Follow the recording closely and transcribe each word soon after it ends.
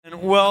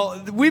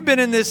Well, we've been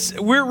in this,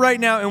 we're right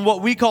now in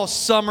what we call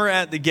Summer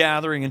at the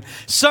Gathering. And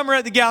Summer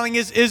at the Gathering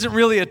isn't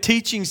really a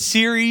teaching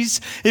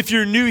series. If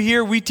you're new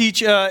here, we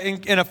teach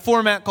in a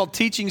format called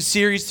teaching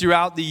series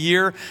throughout the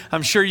year.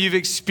 I'm sure you've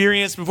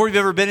experienced before you've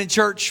ever been in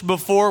church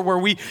before where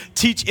we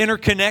teach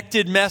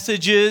interconnected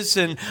messages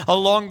and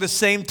along the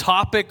same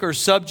topic or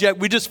subject.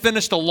 We just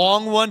finished a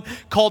long one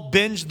called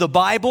Binge the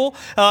Bible.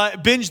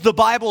 Binge the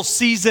Bible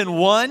Season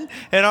 1.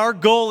 And our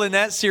goal in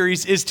that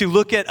series is to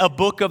look at a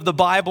book of the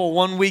Bible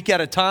 1 week at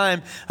a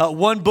time,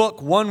 one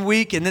book, 1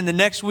 week, and then the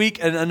next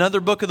week,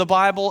 another book of the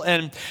Bible,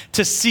 and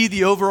to see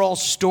the overall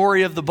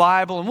story of the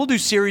Bible. And we'll do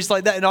series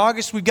like that. In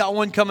August, we've got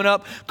one coming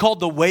up called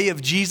The Way of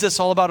Jesus,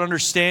 all about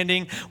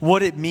understanding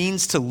what it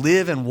means to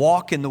live and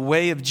walk in the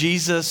way of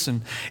Jesus.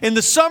 And in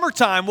the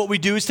summertime, what we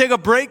do is take a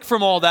break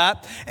from all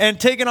that and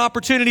take an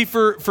opportunity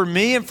for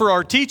me and for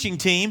our teaching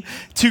team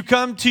to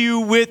come to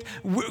you with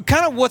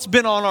kind of what's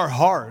been on our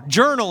heart,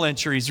 journal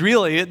entries,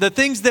 really, the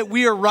things that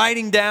we are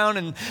writing down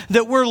and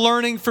that we're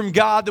learning from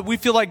God, that we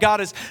feel like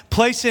God is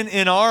placing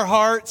in our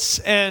hearts,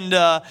 and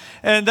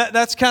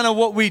that's kind of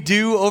what we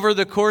do over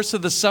the course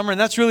of the summer,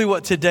 and that's really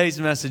what today's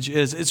message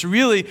is.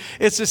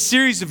 It's a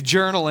series of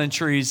journal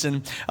entries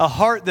and a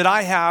heart that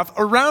I have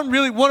around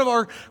really one of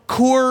our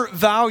core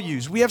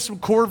values. We have some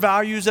core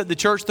values at the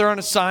church. They're on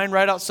a sign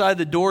right outside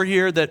the door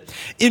here that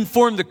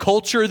inform the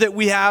culture that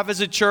we have as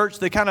a church.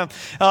 They kind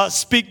of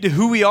speak to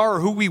who we are or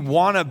who we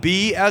want to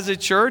be as a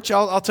church.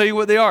 I'll tell you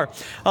what they are.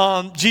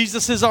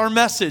 Jesus is our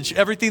message.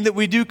 Everything that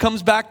we do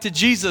comes back to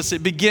Jesus.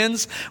 It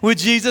begins with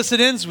Jesus. It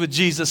ends with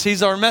Jesus.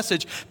 He's our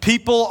message.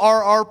 People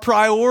are our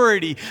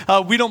priority.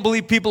 We don't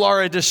believe people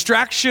are a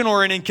distraction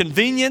or an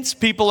inconvenience.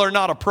 People are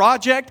not a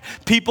project.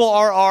 People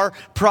are our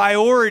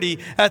priority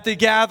at the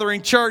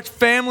Gathering Church.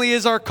 Family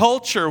is our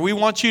culture. We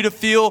want you to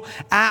feel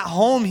at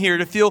home here,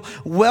 to feel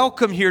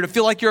welcome here, to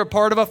feel like you're a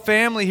part of a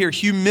family here.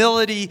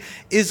 Humility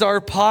is our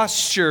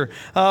posture.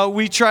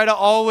 We try to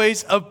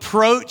always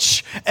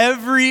approach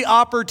every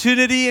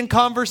opportunity and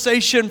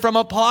conversation from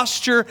a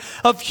posture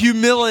of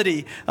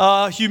humility.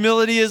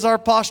 Humility is our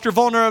posture.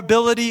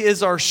 Vulnerability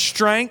is our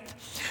strength.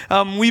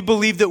 We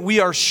believe that we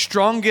are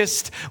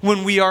strongest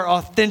when we are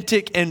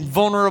authentic and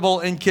vulnerable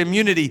in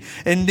community.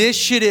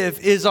 Initiative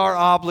is our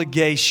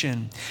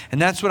obligation.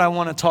 And that's what I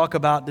want to talk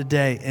about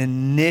today,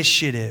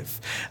 initiative.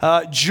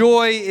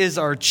 Joy is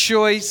our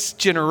choice.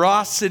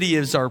 Generosity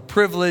is our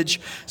privilege.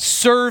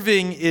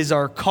 Serving is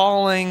our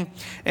calling.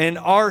 And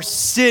our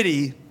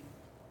city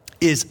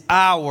is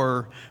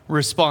our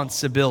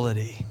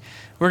responsibility.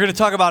 We're going to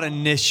talk about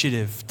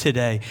initiative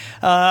today.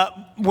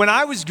 When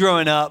I was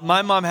growing up,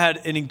 my mom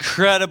had an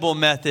incredible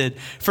method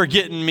for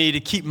getting me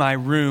to keep my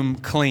room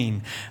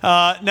clean.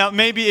 Now,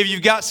 maybe if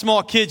you've got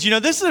small kids, you know,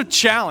 this is a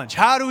challenge.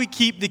 How do we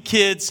keep the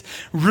kids'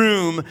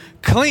 room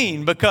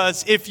clean?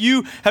 Because if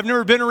you have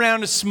never been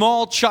around a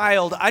small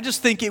child, I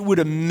just think it would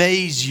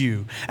amaze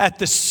you at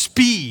the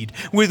speed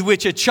with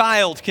which a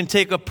child can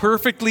take a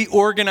perfectly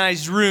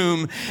organized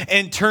room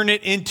and turn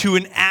it into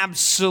an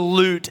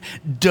absolute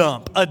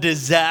dump, a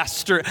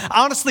disaster.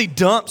 Honestly,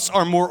 dumps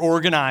are more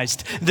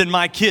organized than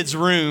my kids'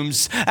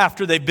 rooms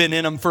after they've been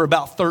in them for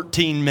about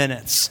 13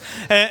 minutes.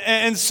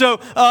 And so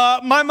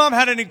my mom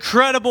had an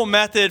incredible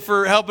method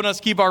for helping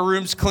us keep our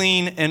rooms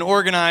clean and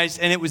organized,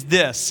 and it was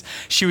this.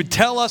 She would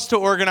tell us to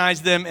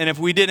organize them, and if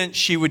we didn't,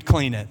 she would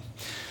clean it.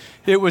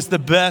 It was the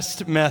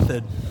best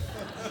method.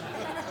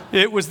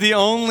 It was the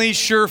only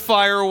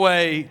surefire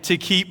way to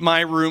keep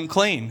my room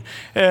clean.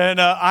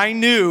 And I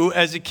knew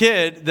as a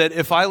kid that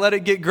if I let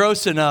it get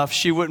gross enough,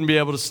 she wouldn't be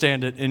able to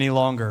stand it any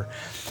longer.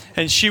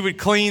 And she would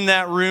clean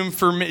that room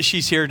for me.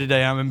 She's here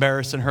today. I'm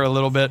embarrassing her a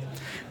little bit.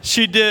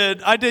 She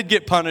did. I did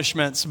get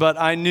punishments, but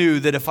I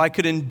knew that if I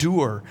could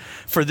endure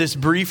for this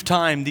brief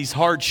time these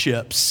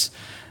hardships,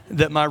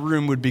 that my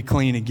room would be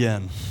clean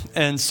again.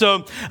 And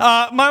so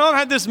my mom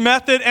had this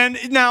method, and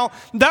now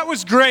that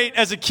was great.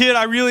 As a kid,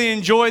 I really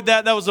enjoyed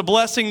that. That was a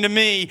blessing to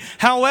me.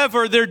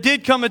 However, there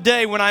did come a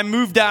day when I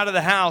moved out of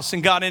the house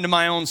and got into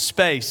my own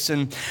space.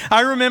 And I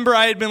remember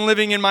I had been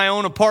living in my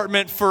own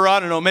apartment for, I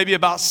don't know, maybe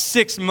about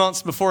 6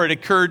 months before it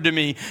occurred to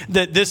me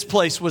that this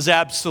place was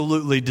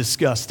absolutely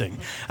disgusting.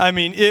 I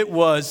mean, it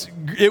was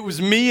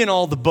me and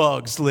all the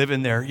bugs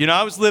living there. You know,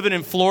 I was living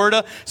in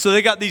Florida, so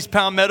they got these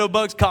palmetto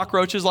bugs,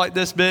 cockroaches like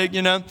this big,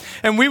 you know,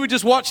 and we would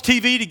just watch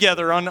TV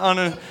together on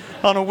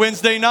a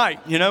Wednesday night.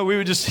 You know, we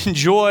would just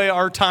enjoy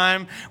our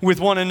time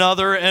with one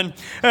another. And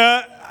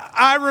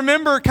I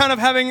remember kind of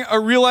having a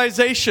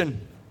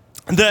realization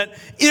that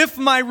if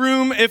my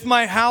room, if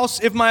my house,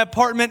 if my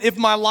apartment, if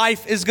my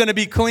life is going to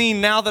be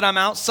clean now that I'm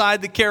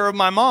outside the care of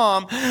my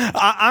mom,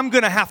 I'm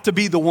going to have to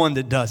be the one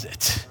that does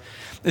it.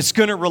 It's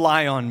going to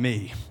rely on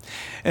me.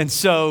 And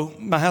so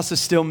my house is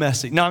still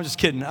messy. No, I'm just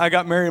kidding. I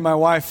got married. My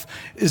wife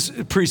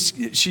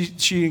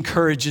she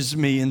encourages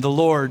me in the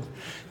Lord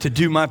to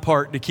do my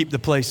part to keep the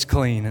place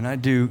clean. And I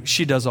do.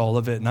 She does all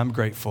of it, and I'm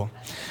grateful.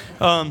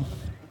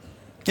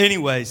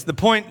 Anyways, the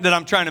point that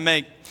I'm trying to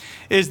make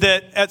is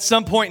that at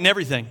some point in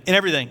everything,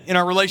 in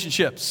our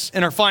relationships,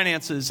 in our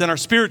finances, in our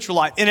spiritual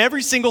life, in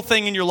every single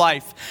thing in your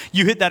life,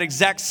 you hit that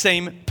exact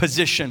same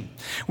position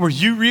where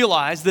you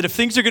realize that if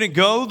things are going to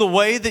go the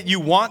way that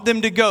you want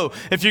them to go,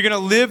 if you're going to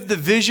live the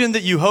vision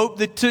that you hope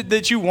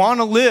that you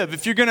want to live,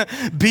 if you're going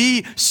to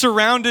be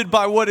surrounded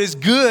by what is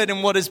good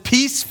and what is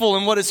peaceful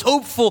and what is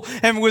hopeful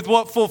and with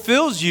what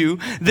fulfills you,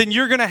 then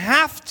you're going to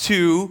have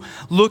to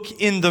look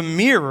in the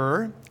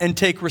mirror and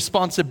take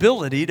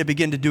responsibility to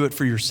begin to do it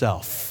for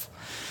yourself.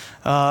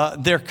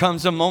 There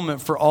comes a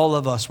moment for all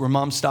of us where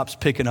mom stops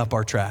picking up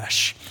our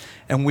trash,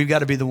 and we've got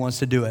to be the ones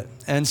to do it.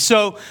 And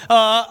so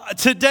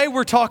today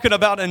we're talking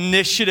about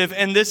initiative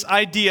and this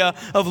idea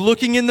of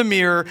looking in the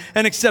mirror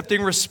and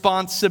accepting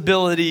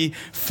responsibility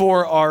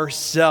for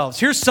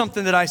ourselves. Here's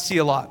something that I see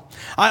a lot.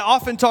 I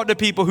often talk to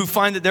people who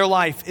find that their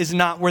life is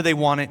not where they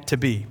want it to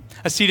be.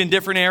 I see it in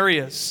different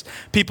areas.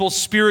 People's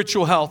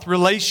spiritual health,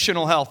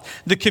 relational health,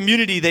 the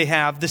community they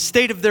have, the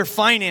state of their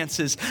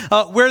finances,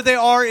 where they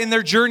are in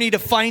their journey to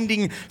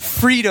finding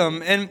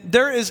freedom. And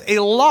there is a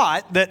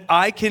lot that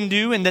I can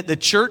do and that the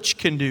church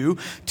can do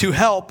to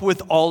help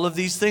with all of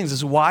these things. This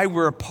is why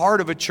we're a part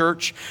of a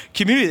church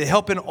community. They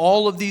help in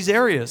all of these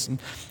areas.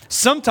 And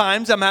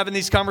sometimes I'm having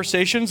these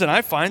conversations and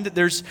I find that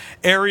there's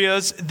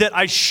areas that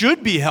I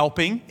should be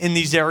helping in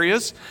these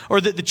areas, or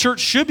that the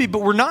church should be,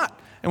 but we're not.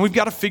 And we've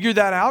got to figure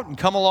that out and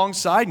come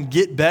alongside and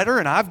get better.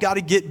 And I've got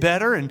to get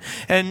better.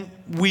 And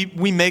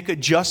we make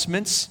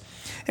adjustments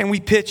and we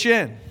pitch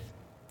in.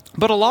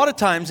 But a lot of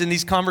times in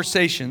these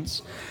conversations,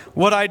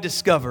 what I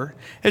discover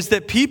is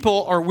that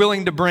people are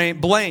willing to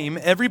blame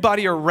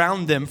everybody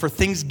around them for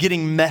things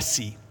getting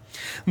messy,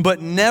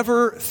 but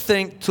never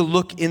think to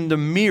look in the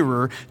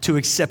mirror to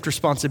accept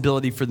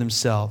responsibility for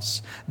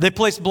themselves. They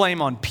place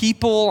blame on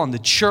people, on the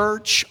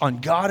church, on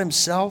God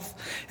himself.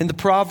 In the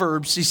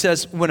Proverbs, he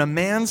says, when a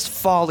man's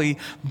folly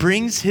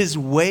brings his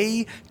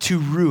way to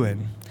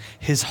ruin,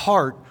 his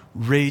heart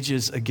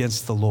rages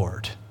against the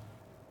Lord.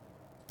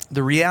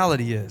 The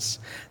reality is,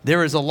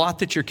 there is a lot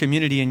that your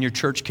community and your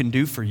church can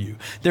do for you.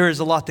 There is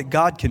a lot that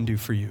God can do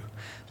for you.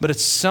 But at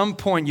some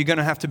point, you're going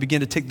to have to begin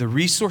to take the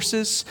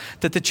resources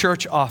that the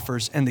church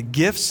offers and the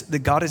gifts that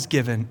God has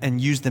given and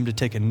use them to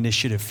take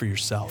initiative for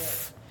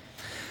yourself.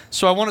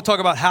 So I want to talk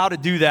about how to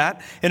do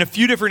that in a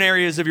few different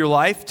areas of your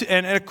life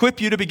and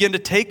equip you to begin to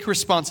take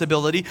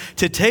responsibility,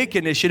 to take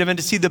initiative, and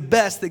to see the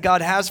best that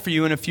God has for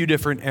you in a few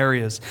different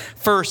areas.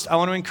 First, I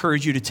want to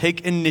encourage you to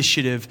take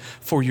initiative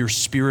for your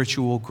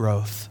spiritual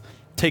growth.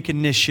 Take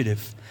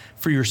initiative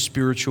for your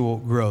spiritual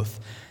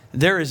growth.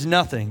 There is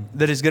nothing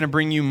that is going to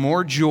bring you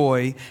more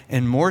joy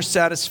and more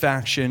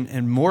satisfaction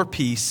and more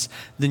peace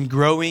than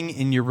growing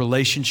in your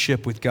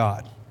relationship with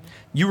God.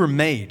 You were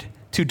made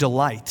to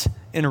delight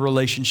in a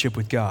relationship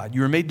with God.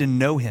 You were made to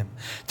know him,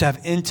 to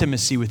have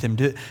intimacy with him,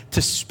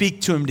 to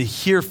speak to him, to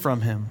hear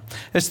from him.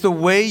 It's the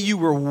way you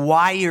were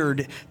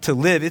wired to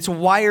live. It's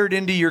wired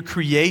into your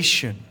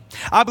creation.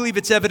 I believe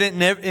it's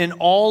evident in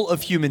all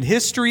of human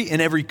history,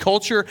 in every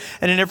culture,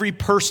 and in every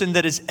person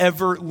that has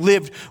ever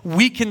lived.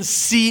 We can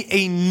see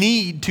a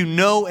need to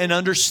know and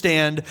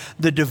understand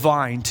the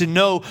divine, to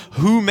know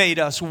who made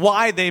us,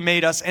 why they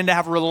made us, and to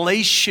have a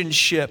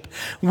relationship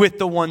with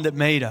the one that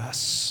made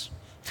us.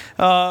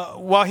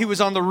 While he was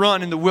on the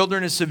run in the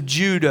wilderness of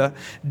Judah,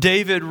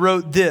 David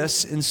wrote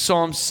this in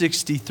Psalm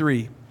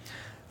 63.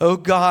 "O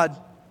God,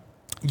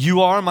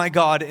 you are my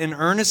God, and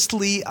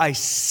earnestly I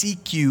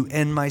seek you,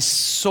 and my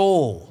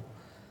soul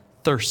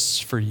thirsts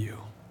for you."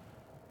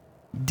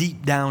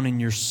 Deep down in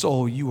your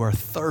soul, you are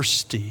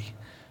thirsty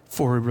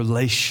for a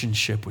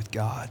relationship with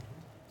God.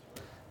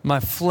 My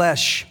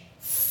flesh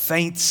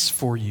faints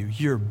for you.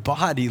 Your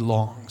body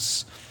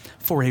longs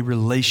for a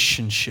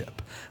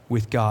relationship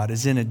with God,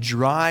 as in a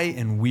dry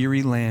and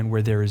weary land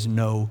where there is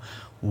no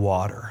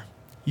water.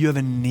 You have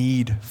a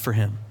need for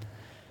him.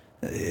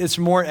 It's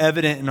more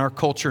evident in our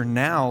culture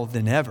now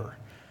than ever.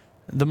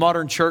 The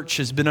modern church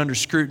has been under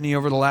scrutiny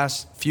over the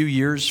last few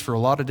years for a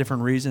lot of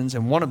different reasons,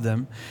 and one of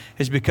them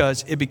is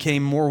because it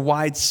became more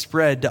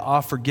widespread to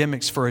offer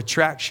gimmicks for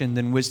attraction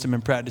than wisdom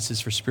and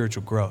practices for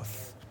spiritual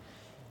growth.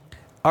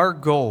 Our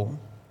goal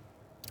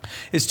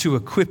is to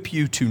equip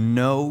you to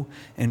know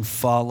and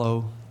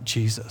follow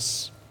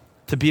Jesus,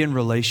 to be in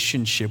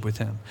relationship with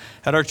him.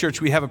 At our church,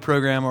 we have a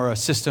program or a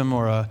system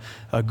or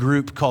a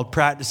group called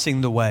Practicing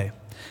the Way.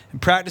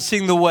 And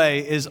Practicing the Way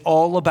is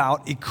all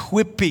about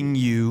equipping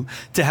you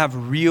to have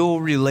real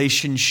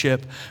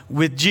relationship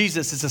with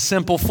Jesus. It's a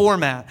simple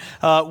format.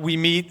 We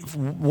meet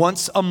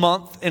once a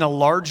month in a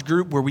large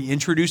group where we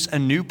introduce a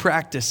new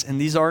practice.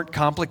 And these aren't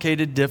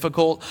complicated,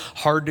 difficult,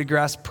 hard to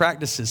grasp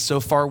practices. So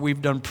far,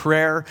 we've done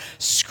prayer,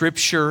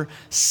 scripture,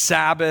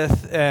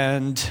 Sabbath,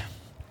 and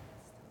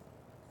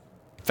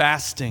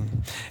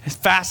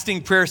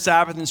Fasting, prayer,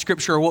 Sabbath, and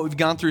Scripture are what we've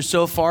gone through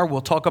so far.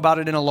 We'll talk about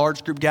it in a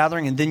large group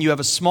gathering, and then you have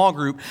a small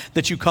group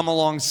that you come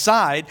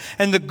alongside.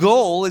 And the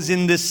goal is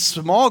in this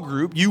small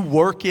group, you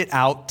work it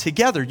out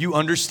together. You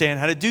understand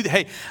how to do that.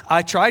 Hey,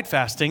 I tried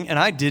fasting, and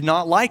I did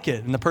not like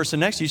it. And the person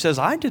next to you says,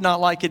 I did not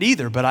like it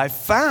either, but I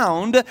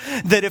found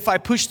that if I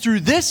push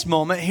through this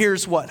moment,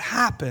 here's what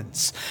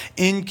happens.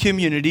 In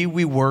community,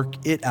 we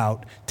work it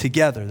out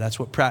together. That's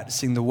what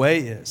practicing the way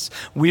is.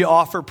 We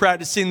offer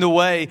practicing the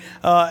way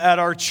at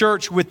our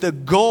church with the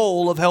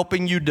goal of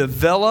helping you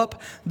develop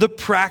the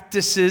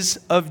practices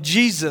of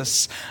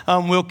Jesus.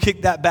 We'll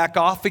kick that back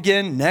off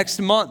again next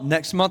month.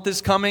 Next month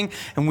is coming,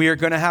 and we are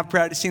going to have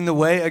practicing the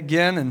way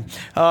again. And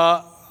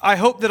I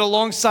hope that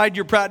alongside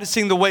your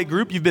practicing the way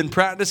group, you've been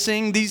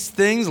practicing these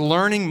things,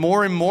 learning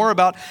more and more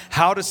about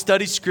how to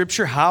study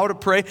Scripture, how to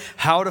pray,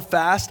 how to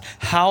fast,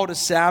 how to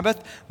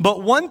Sabbath.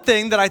 But one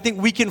thing that I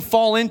think we can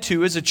fall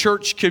into as a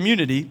church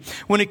community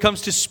when it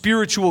comes to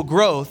spiritual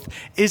growth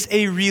is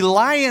a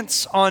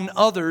reliance on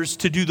others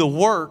to do the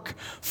work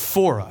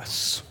for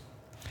us.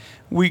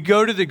 We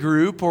go to the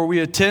group, or we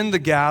attend the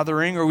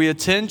gathering, or we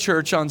attend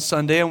church on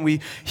Sunday, and we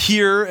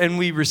hear and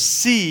we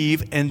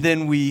receive, and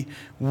then we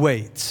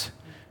wait.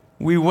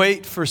 We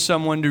wait for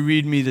someone to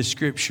read me the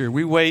Scripture.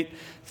 We wait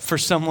for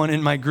someone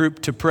in my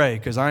group to pray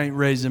because I ain't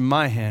raising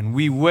my hand.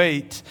 We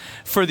wait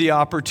for the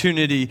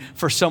opportunity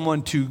for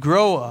someone to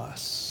grow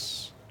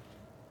us.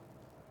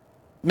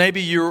 Maybe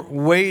you're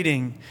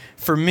waiting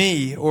for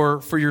me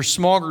or for your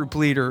small group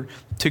leader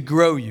to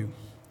grow you.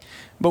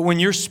 But when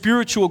your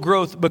spiritual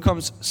growth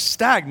becomes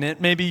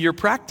stagnant, maybe your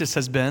practice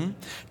has been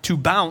to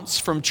bounce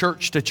from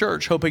church to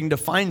church, hoping to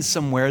find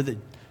somewhere that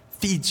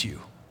feeds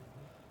you.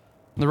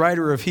 The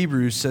writer of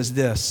Hebrews says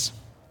this,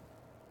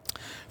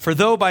 "For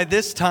though by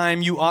this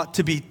time you ought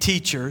to be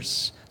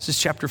teachers," this is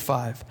chapter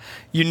 5,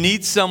 "you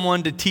need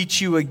someone to teach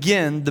you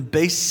again the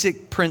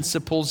basic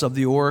principles of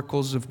the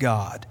oracles of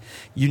God.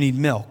 You need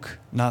milk,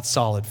 not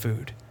solid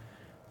food.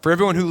 For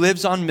everyone who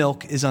lives on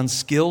milk is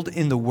unskilled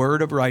in the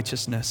word of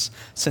righteousness,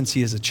 since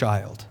he is a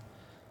child.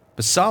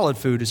 But solid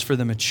food is for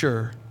the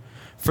mature,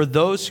 for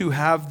those who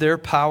have their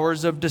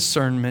powers of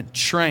discernment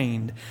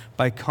trained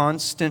by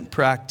constant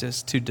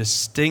practice to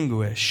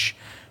distinguish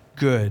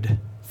good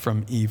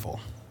from evil."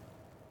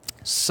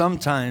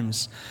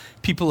 Sometimes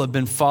people have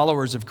been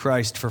followers of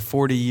Christ for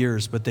 40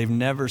 years, but they've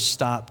never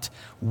stopped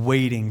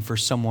waiting for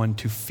someone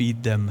to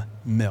feed them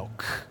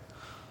milk.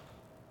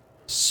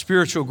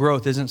 Spiritual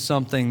growth isn't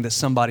something that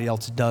somebody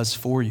else does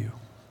for you.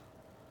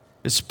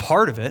 It's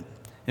part of it.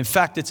 In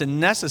fact, it's a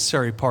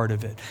necessary part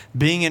of it.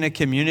 Being in a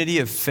community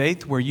of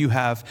faith where you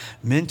have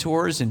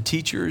mentors and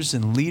teachers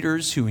and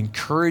leaders who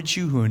encourage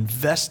you, who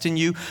invest in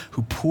you,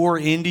 who pour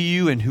into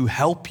you, and who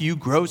help you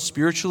grow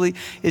spiritually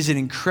is an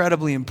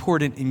incredibly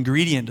important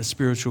ingredient to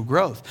spiritual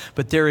growth.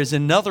 But there is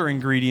another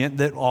ingredient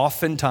that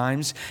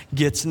oftentimes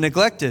gets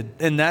neglected,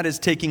 and that is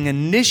taking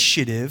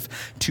initiative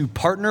to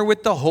partner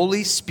with the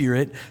Holy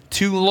Spirit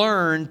to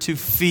learn to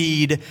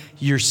feed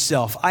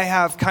yourself. I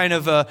have kind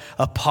of a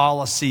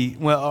policy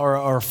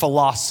or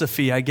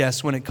philosophy, I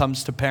guess, when it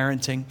comes to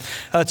parenting.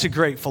 It's a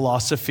great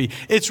philosophy.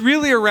 It's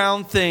really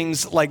around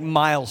things like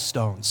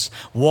milestones,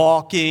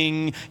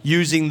 walking,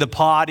 using the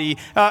potty.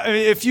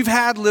 If you've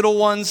had little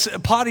ones,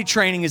 potty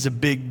training is a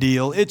big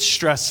deal. It's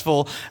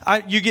stressful.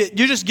 You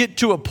just get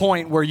to a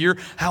point where you're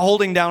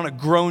holding down a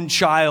grown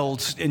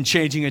child and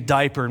changing a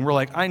diaper, and we're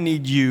like, I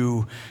need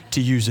you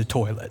to use a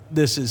toilet.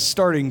 This is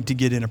starting to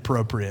get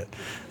inappropriate,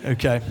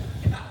 okay?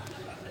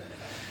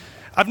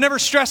 I've never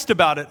stressed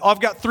about it. I've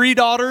got 3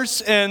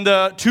 daughters, and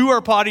 2 are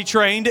potty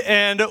trained,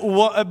 and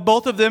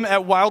both of them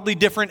at wildly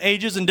different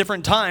ages and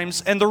different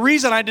times. And the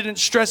reason I didn't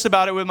stress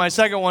about it with my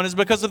second one is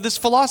because of this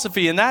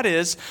philosophy, and that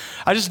is,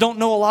 I just don't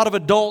know a lot of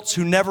adults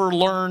who never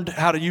learned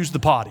how to use the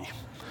potty.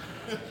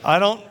 I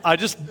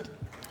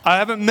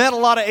haven't met a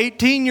lot of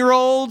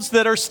 18-year-olds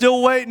that are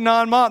still waiting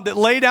on mom, that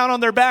lay down on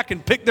their back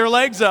and pick their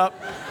legs up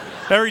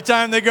every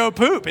time they go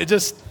poop.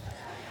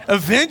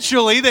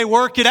 Eventually they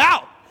work it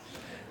out.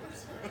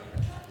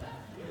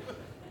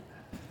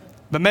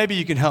 But maybe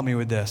you can help me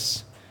with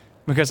this,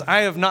 because I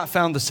have not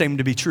found the same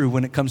to be true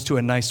when it comes to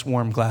a nice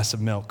warm glass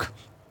of milk.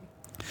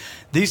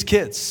 These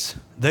kids,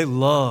 they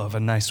love a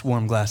nice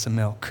warm glass of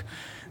milk.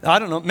 I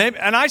don't know, maybe,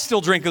 and I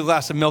still drink a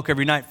glass of milk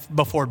every night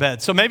before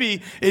bed, so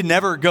maybe it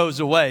never goes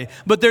away.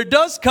 But there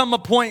does come a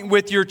point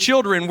with your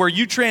children where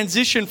you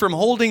transition from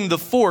holding the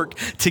fork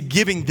to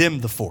giving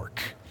them the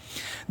fork.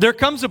 There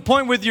comes a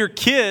point with your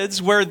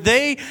kids where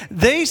they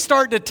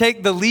start to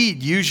take the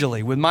lead.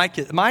 Usually with my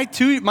kid,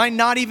 my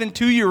not even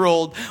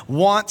 2-year-old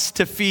wants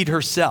to feed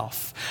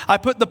herself. I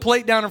put the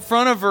plate down in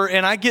front of her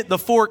and I get the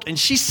fork and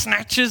she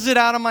snatches it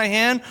out of my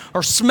hand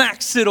or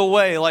smacks it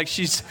away like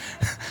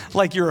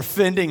you're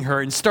offending her,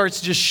 and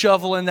starts just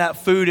shoveling that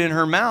food in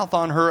her mouth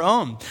on her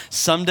own.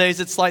 Some days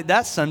it's like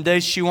that. Some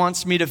days she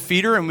wants me to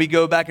feed her and we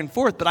go back and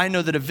forth. But I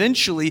know that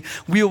eventually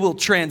we will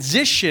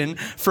transition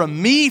from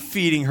me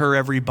feeding her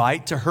every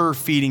bite to her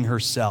feeding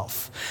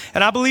herself.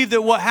 And I believe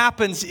that what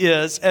happens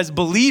is, as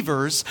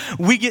believers,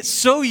 we get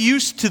so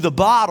used to the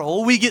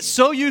bottle, we get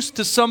so used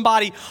to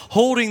somebody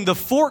holding the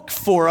fork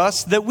for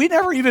us that we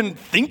never even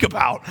think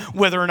about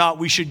whether or not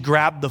we should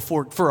grab the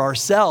fork for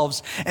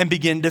ourselves and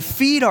begin to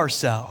feed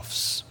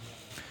ourselves.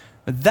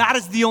 That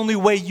is the only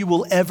way you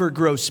will ever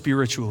grow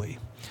spiritually,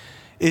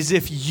 is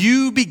if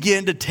you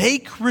begin to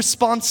take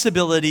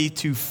responsibility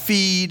to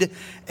feed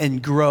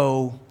and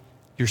grow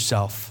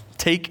yourself.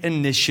 Take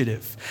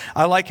initiative.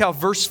 I like how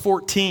verse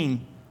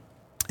 14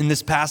 in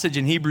this passage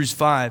in Hebrews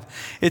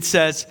 5, it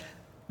says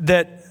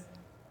that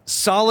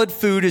solid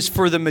food is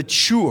for the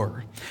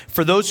mature,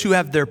 for those who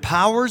have their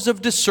powers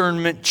of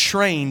discernment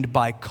trained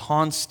by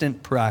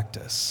constant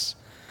practice.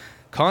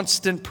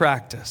 Constant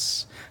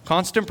practice.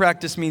 Constant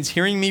practice means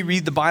hearing me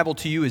read the Bible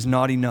to you is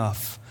not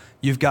enough.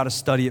 You've got to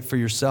study it for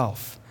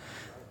yourself.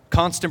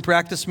 Constant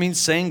practice means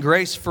saying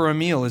grace for a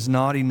meal is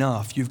not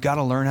enough. You've got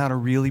to learn how to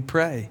really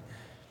pray.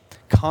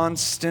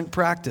 Constant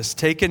practice.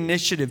 Take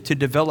initiative to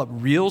develop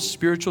real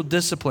spiritual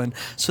discipline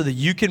so that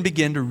you can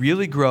begin to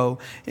really grow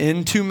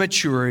into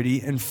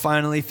maturity and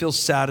finally feel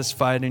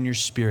satisfied in your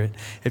spirit.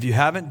 If you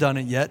haven't done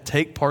it yet,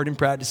 take part in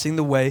practicing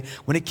the way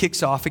when it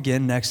kicks off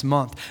again next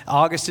month.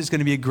 August is going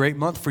to be a great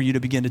month for you to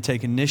begin to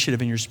take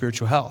initiative in your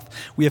spiritual health.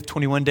 We have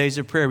 21 days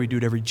of prayer. We do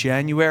it every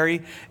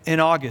January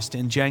and August.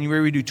 In January,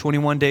 we do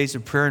 21 days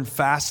of prayer and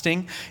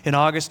fasting. In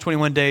August,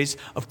 21 days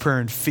of prayer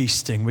and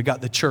feasting. We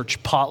got the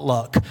church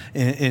potluck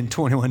in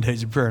 21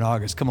 days of prayer in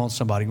August. Come on,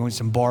 somebody. Going to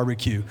some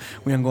barbecue.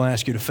 We aren't going to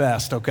ask you to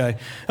fast, okay?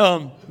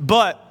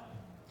 But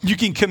you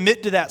can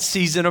commit to that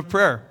season of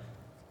prayer.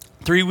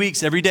 3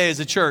 weeks, every day as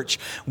a church,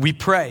 we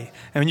pray.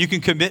 And you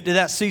can commit to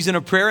that season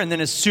of prayer. And then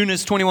as soon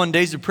as 21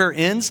 days of prayer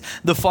ends,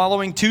 the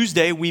following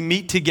Tuesday, we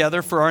meet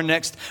together for our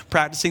next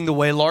Practicing the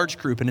Way large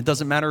group. And it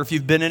doesn't matter if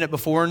you've been in it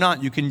before or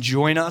not. You can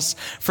join us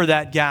for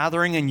that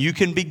gathering and you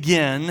can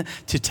begin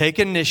to take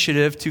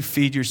initiative to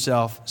feed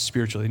yourself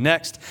spiritually.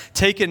 Next,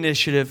 take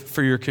initiative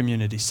for your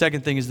community.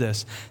 Second thing is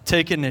this,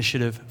 take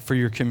initiative for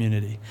your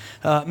community.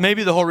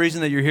 Maybe the whole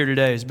reason that you're here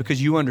today is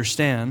because you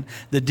understand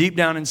that deep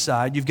down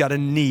inside, you've got a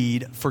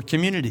need for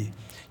community.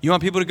 You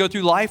want people to go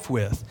through life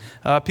with,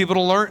 people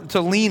to learn,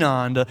 to lean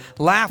on, to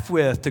laugh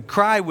with, to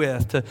cry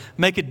with, to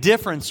make a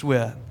difference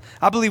with.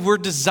 I believe we're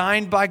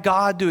designed by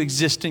God to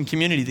exist in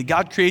community, that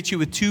God creates you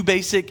with two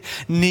basic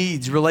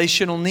needs,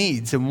 relational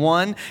needs. And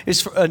one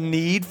is a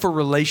need for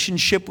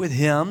relationship with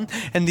Him,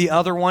 and the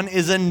other one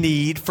is a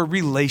need for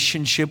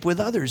relationship with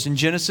others. In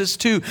Genesis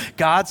 2,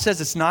 God says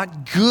it's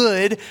not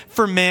good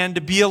for man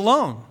to be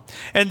alone.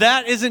 And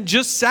that isn't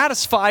just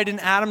satisfied in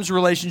Adam's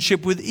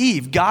relationship with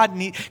Eve. God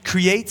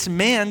creates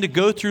man to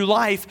go through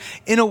life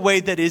in a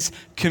way that is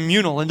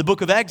communal. In the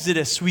book of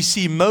Exodus, we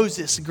see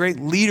Moses, a great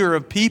leader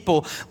of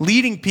people,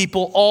 leading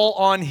people all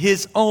on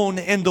his own,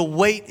 and the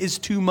weight is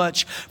too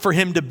much for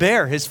him to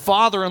bear. His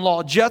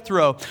father-in-law,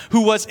 Jethro,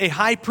 who was a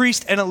high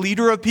priest and a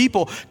leader of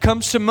people,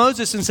 comes to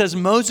Moses and says,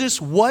 Moses,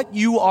 what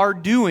you are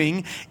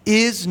doing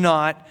is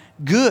not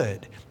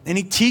good. And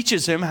he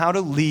teaches him how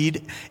to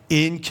lead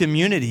in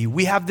community.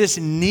 We have this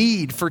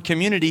need for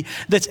community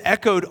that's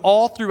echoed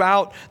all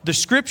throughout the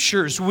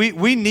scriptures.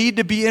 We need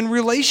to be in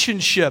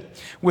relationship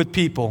with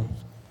people.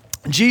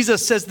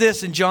 Jesus says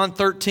this in John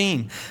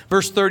 13,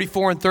 verse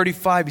 34 and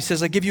 35. He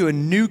says, I give you a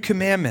new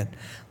commandment.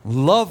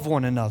 Love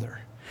one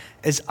another.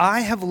 As I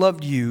have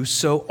loved you,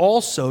 so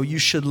also you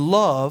should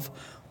love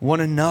one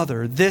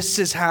another. This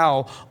is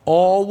how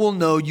all will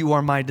know you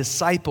are my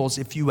disciples,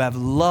 if you have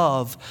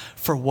love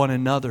for one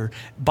another.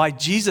 By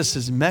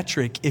Jesus'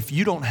 metric, if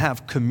you don't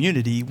have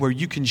community where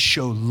you can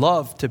show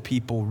love to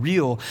people,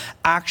 real,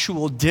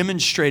 actual,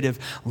 demonstrative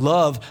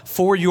love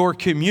for your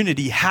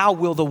community, how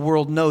will the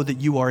world know that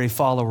you are a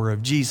follower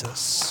of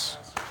Jesus?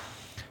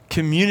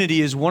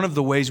 Community is one of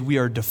the ways we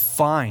are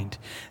defined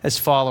as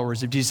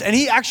followers of Jesus. And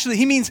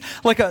he means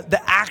like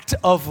the act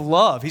of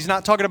love. He's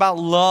not talking about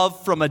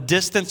love from a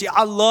distance.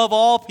 I love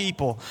all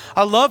people.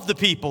 I love the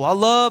people.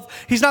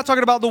 He's not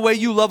talking about the way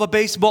you love a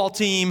baseball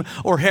team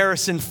or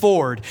Harrison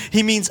Ford.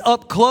 He means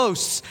up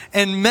close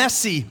and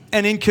messy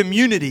and in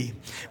community.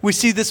 We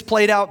see this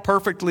played out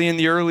perfectly in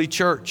the early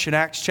church in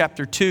Acts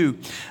chapter 2.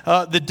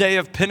 The day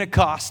of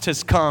Pentecost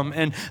has come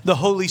and the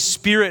Holy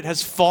Spirit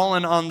has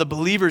fallen on the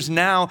believers.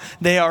 Now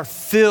they are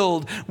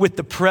filled with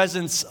the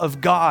presence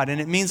of God.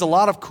 And it means a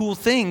lot of cool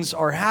things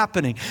are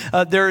happening.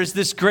 There is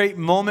this great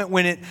moment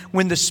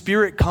when the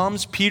Spirit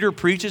comes. Peter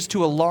preaches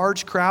to a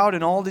large crowd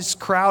and all this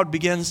crowd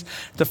begins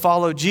to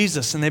follow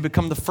Jesus and they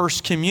become the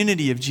first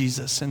community of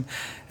Jesus. And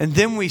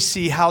then we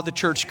see how the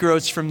church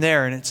grows from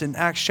there. And it's in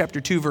Acts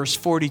chapter 2, verse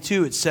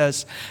 42. It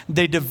says,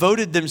 they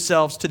devoted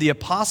themselves to the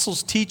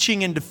apostles'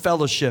 teaching and to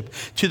fellowship,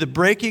 to the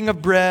breaking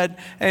of bread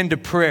and to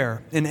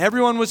prayer. And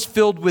everyone was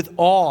filled with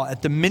awe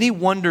at the many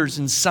wonders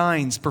and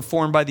signs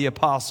performed by the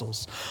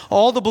apostles.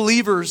 All the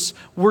believers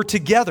were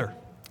together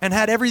and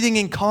had everything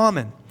in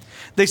common.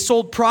 They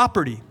sold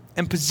property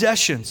and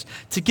possessions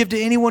to give to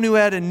anyone who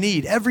had a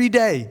need. Every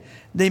day,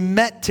 They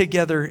met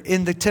together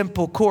in the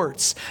temple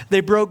courts. They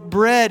broke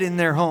bread in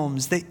their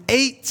homes. They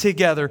ate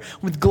together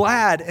with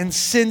glad and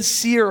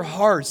sincere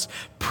hearts,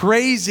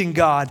 praising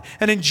God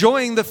and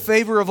enjoying the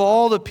favor of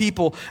all the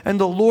people. And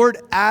the Lord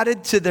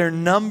added to their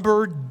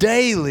number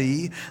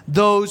daily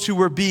those who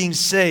were being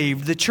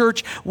saved. The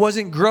church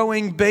wasn't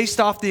growing based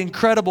off the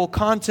incredible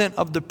content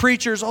of the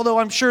preachers, although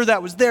I'm sure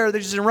that was there. They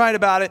just didn't write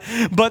about it.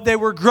 But they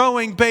were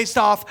growing based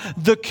off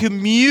the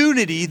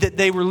community that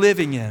they were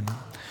living in.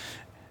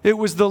 It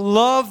was the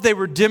love they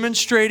were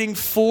demonstrating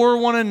for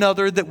one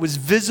another that was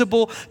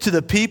visible to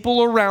the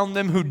people around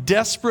them who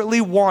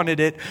desperately wanted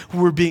it, who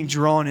were being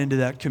drawn into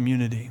that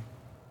community.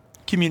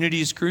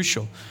 Community is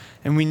crucial,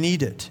 and we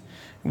need it.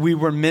 We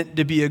were meant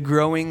to be a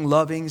growing,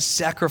 loving,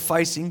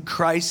 sacrificing,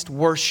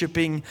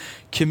 Christ-worshiping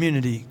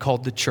community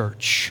called the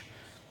church.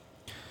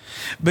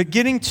 But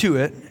getting to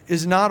it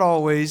is not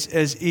always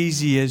as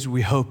easy as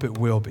we hope it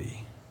will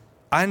be.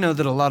 I know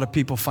that a lot of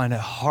people find it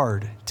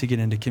hard to get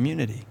into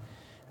community.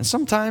 And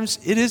sometimes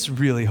it is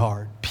really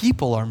hard.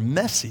 People are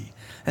messy.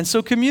 And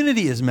so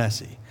community is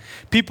messy.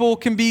 People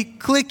can be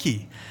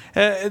cliquey.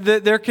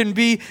 There can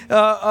be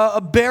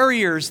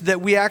barriers that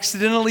we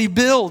accidentally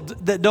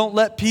build that don't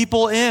let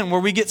people in,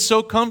 where we get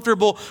so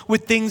comfortable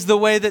with things the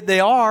way that they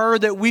are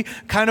that we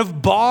kind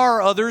of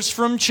bar others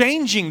from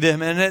changing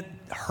them, and it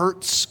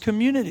hurts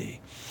community.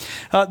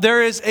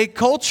 There is a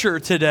culture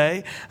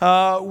today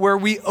where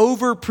we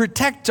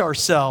overprotect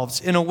ourselves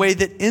in a way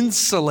that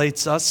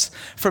insulates us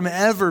from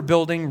ever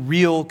building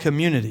real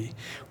community.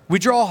 We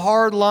draw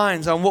hard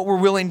lines on what we're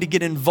willing to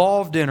get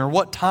involved in or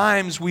what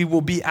times we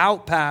will be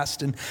out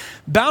past. And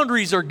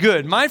boundaries are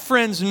good. My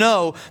friends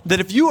know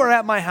that if you are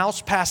at my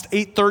house past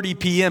 8:30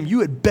 p.m.,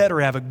 you had better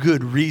have a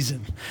good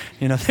reason.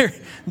 You know,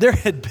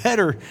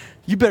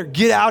 you better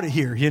get out of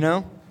here, you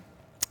know.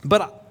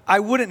 But I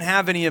wouldn't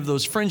have any of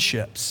those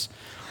friendships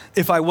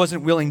if I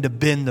wasn't willing to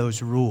bend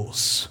those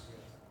rules.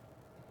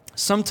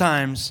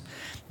 Sometimes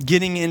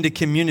getting into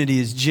community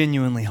is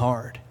genuinely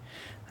hard.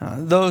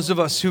 Those of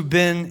us who've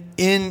been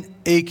in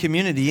a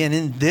community and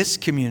in this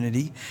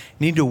community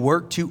need to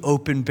work to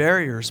open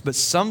barriers, but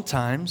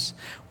sometimes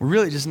we're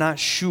really just not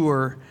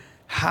sure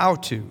how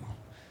to.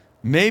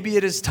 Maybe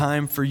it is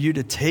time for you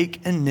to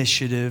take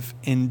initiative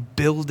in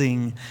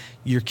building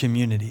your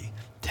community.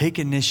 Take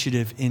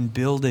initiative in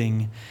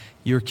building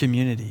your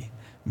community.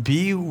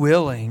 Be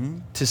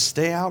willing to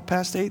stay out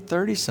past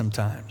 8:30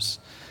 sometimes.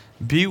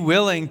 Be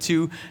willing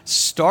to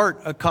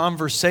start a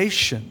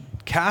conversation.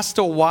 Cast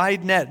a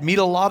wide net. Meet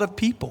a lot of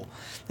people.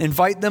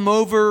 Invite them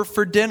over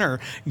for dinner.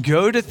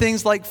 Go to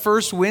things like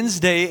First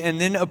Wednesday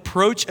and then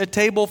approach a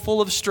table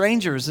full of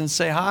strangers and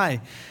say,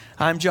 "Hi,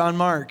 I'm John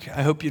Mark.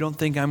 I hope you don't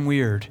think I'm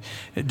weird."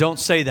 Don't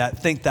say that.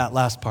 Think that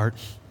last part.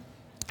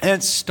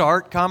 And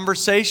start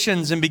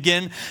conversations and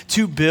begin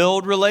to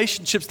build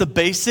relationships. The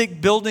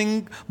basic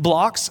building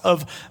blocks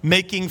of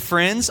making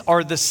friends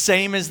are the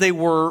same as they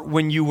were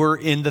when you were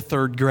in the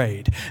 3rd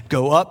grade.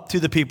 Go up to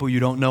the people you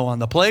don't know on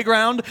the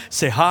playground.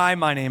 Say, "Hi,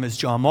 my name is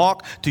John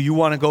Mark. Do you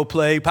want to go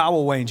play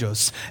Power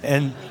Rangers?"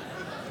 And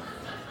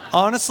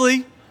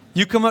honestly,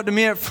 you come up to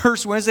me at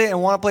First Wednesday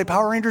and want to play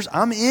Power Rangers,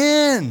 I'm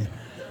in.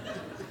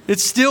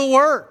 It still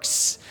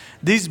works.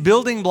 These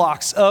building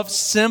blocks of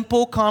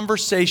simple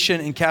conversation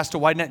and cast a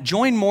wide net.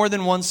 Join more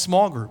than one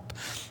small group.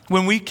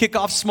 When we kick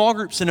off small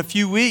groups in a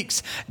few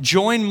weeks,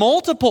 join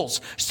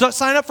multiples.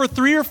 Sign up for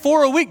 3 or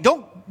 4 a week.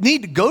 Don't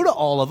need to go to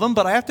all of them,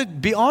 but I have to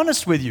be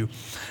honest with you.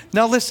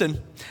 Now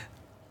listen,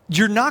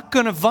 you're not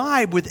going to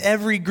vibe with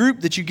every group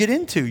that you get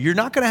into. You're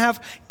not going to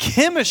have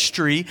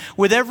chemistry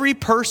with every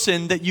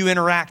person that you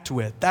interact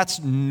with. That's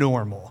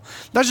normal.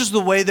 That's just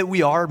the way that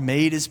we are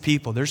made as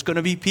people. There's going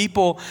to be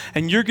people,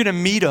 and you're going to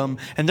meet them,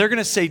 and they're going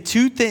to say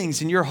 2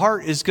 things, and your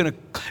heart is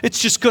it's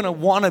just going to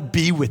want to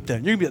be with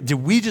them. You're going to be like,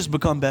 did we just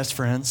become best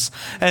friends?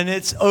 And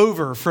it's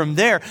over from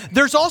there.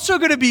 There's also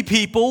going to be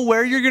people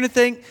where you're going to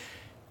think,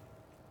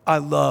 I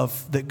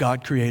love that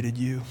God created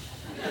you.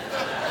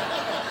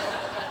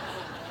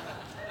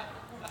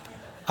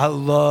 I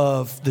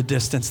love the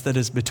distance that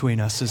is between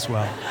us as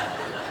well.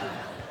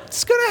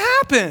 It's going to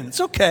happen.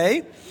 It's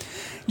okay.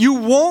 You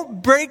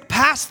won't break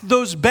past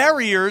those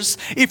barriers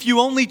if you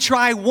only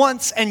try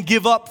once and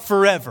give up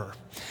forever.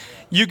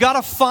 You got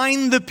to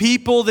find the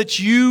people that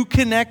you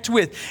connect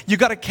with. You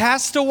got to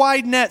cast a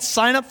wide net,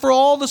 sign up for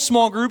all the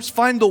small groups,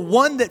 find the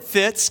one that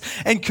fits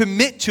and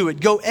commit to it.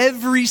 Go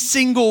every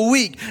single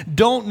week.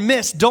 Don't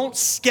miss. Don't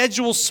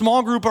schedule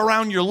small group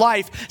around your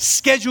life.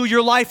 Schedule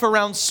your life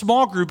around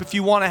small group if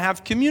you want to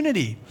have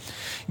community.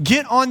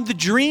 Get on the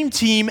dream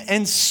team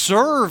and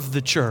serve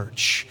the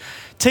church.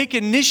 Take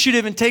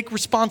initiative and take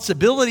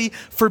responsibility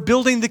for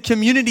building the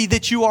community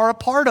that you are a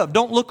part of.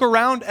 Don't look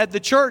around at the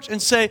church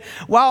and say,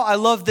 wow, I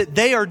love that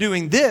they are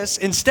doing this.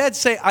 Instead,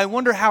 say, I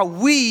wonder how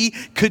we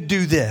could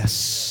do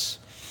this.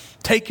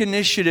 Take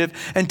initiative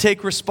and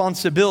take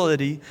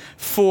responsibility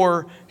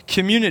for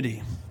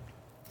community.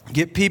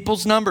 Get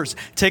people's numbers.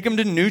 Take them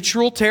to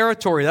neutral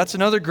territory. That's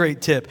another great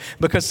tip,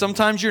 because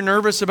sometimes you're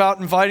nervous about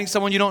inviting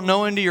someone you don't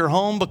know into your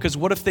home because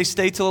what if they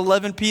stay till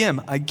 11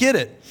 p.m.? I get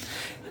it.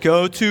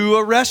 Go to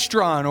a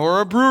restaurant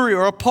or a brewery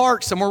or a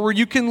park, somewhere where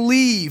you can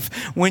leave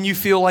when you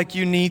feel like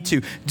you need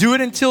to. Do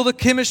it until the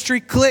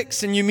chemistry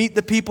clicks and you meet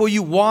the people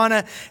you want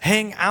to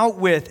hang out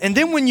with. And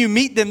then when you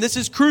meet them, this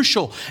is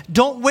crucial.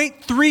 Don't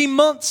wait 3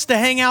 months to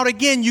hang out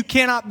again. You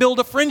cannot build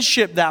a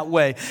friendship that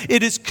way.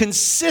 It is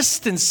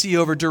consistency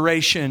over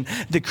duration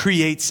that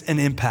creates an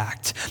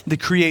impact, that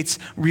creates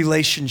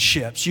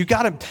relationships. You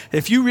got to,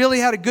 if you really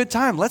had a good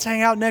time, let's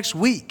hang out next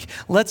week.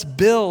 Let's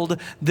build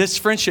this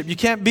friendship. You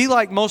can't be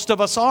like most of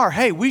us are.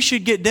 Hey, we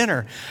should get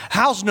dinner.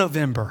 How's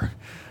November?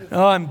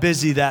 Oh, I'm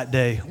busy that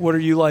day. What are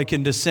you like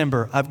in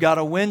December? I've got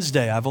a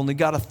Wednesday. I've only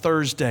got a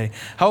Thursday.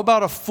 How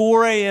about a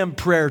 4 a.m.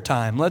 prayer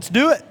time? Let's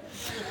do it.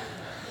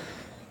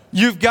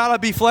 You've got to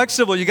be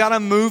flexible. You got to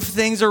move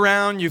things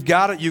around. You've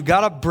got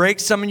to break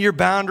some of your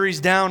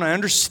boundaries down. I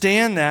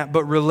understand that,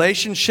 but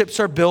relationships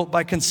are built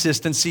by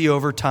consistency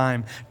over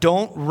time.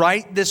 Don't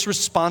write this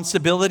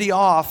responsibility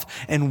off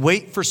and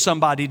wait for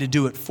somebody to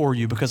do it for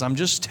you, because I'm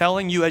just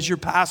telling you as your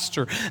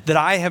pastor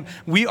that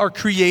we are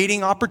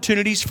creating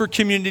opportunities for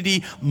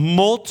community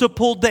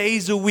multiple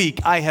days a week.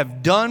 I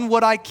have done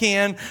what I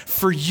can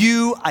for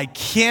you. I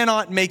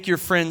cannot make your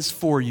friends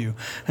for you.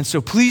 And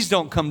so please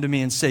don't come to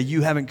me and say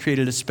you haven't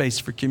created a space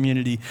for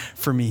community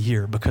for me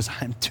here, because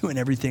I'm doing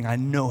everything I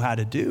know how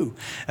to do.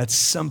 At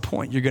some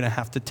point, you're going to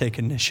have to take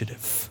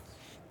initiative.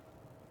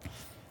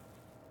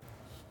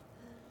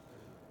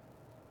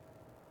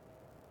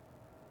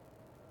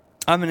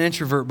 I'm an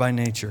introvert by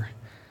nature,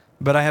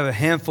 but I have a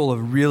handful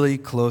of really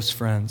close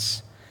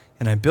friends,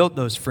 and I built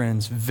those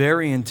friends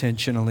very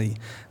intentionally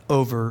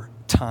over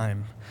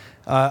time.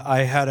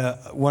 I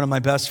had one of my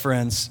best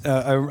friends.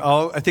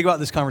 I think about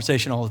this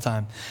conversation all the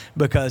time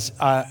because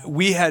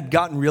we had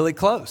gotten really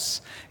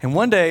close. And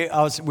one day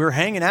we were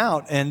hanging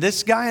out, and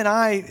this guy and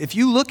I, if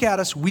you look at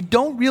us, we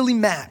don't really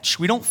match.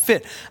 We don't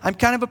fit. I'm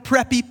kind of a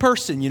preppy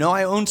person,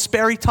 I own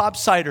Sperry Top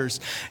ciders,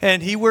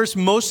 and he wears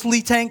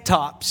mostly tank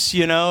tops.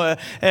 He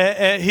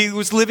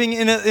was living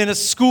in a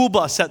school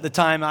bus at the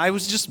time. I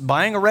was just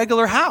buying a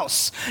regular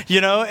house.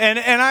 And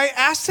I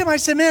asked him. I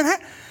said, "Man,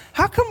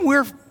 how come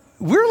we're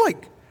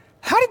like?"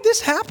 How did this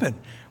happen?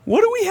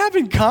 What do we have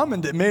in common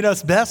that made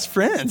us best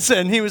friends?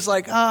 And he was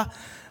like, I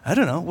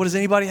don't know. What does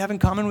anybody have in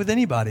common with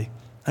anybody?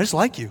 I just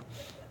like you.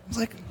 I was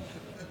like,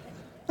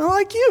 I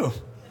like you.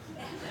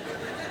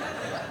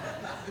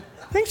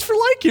 Thanks for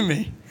liking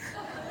me.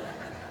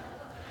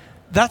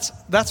 That's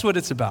what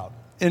it's about.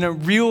 In a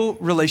real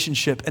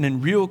relationship and in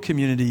real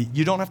community,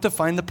 you don't have to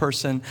find the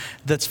person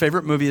that's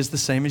favorite movie is the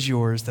same as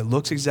yours, that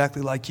looks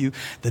exactly like you,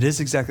 that is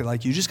exactly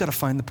like you. You just got to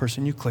find the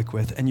person you click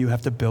with, and you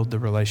have to build the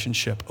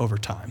relationship over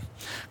time.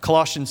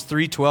 Colossians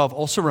 3:12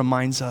 also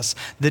reminds us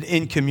that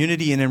in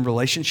community and in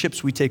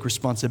relationships, we take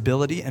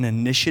responsibility and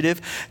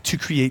initiative to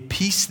create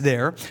peace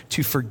there,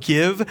 to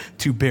forgive,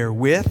 to bear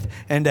with,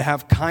 and to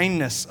have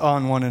kindness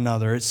on one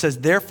another. It says,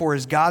 therefore,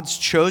 as God's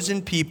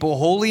chosen people,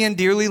 holy and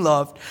dearly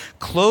loved,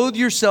 clothe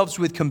yourselves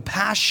with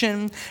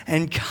compassion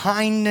and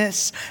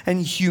kindness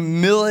and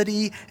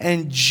humility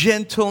and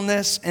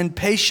gentleness and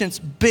patience.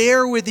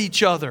 Bear with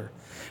each other.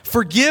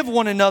 Forgive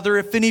one another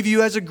if any of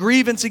you has a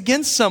grievance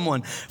against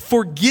someone.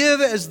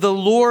 Forgive as the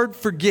Lord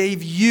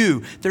forgave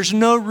you. There's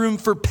no room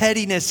for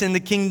pettiness in the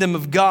kingdom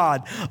of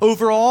God.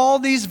 Over all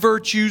these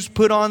virtues,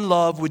 put on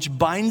love, which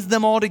binds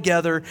them all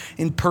together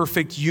in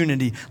perfect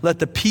unity. Let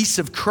the peace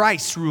of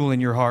Christ rule in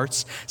your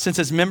hearts, since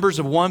as members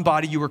of one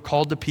body you were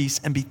called to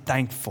peace, and be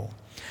thankful.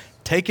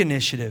 Take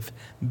initiative,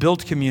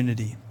 build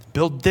community,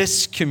 build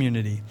this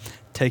community.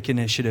 Take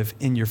initiative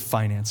in your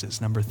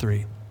finances. Number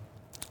 3,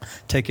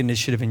 take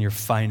initiative in your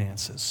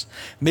finances.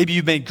 Maybe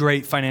you've made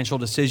great financial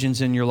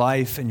decisions in your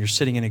life and you're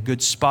sitting in a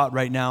good spot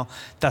right now.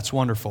 That's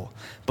wonderful.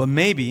 But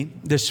maybe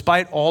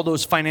despite all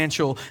those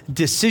financial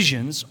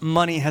decisions,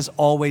 money has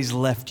always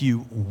left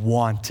you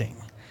wanting.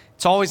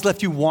 It's always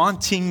left you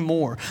wanting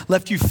more,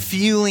 left you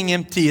feeling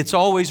empty. It's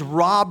always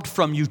robbed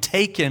from you,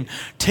 taken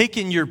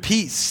your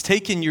peace,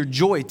 taken your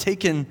joy,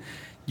 taken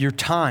your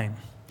time.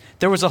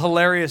 There was a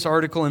hilarious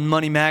article in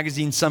Money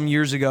Magazine some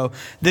years ago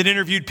that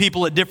interviewed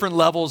people at different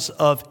levels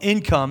of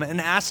income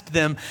and asked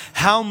them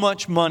how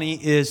much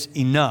money is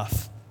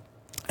enough.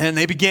 And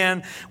they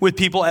began with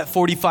people at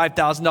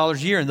 $45,000 a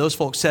year, and those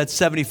folks said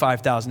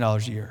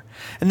 $75,000 a year.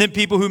 And then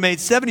people who made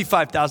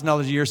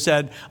 $75,000 a year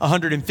said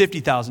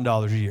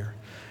 $150,000 a year.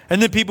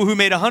 And then people who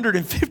made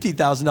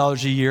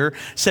 $150,000 a year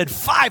said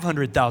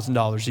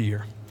 $500,000 a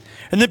year.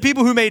 And then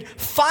people who made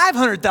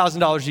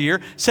 $500,000 a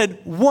year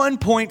said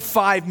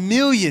 $1.5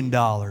 million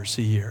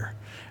a year.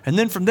 And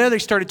then from there, they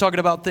started talking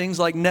about things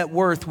like net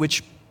worth,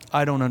 which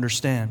I don't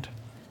understand.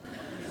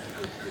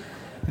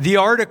 The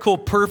article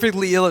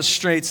perfectly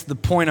illustrates the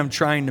point I'm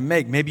trying to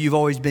make. Maybe you've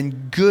always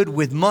been good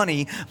with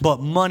money,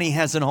 but money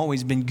hasn't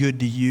always been good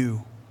to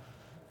you.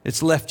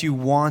 It's left you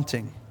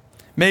wanting.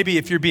 Maybe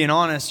if you're being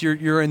honest,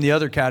 you're in the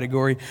other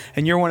category,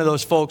 and you're one of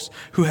those folks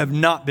who have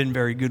not been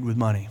very good with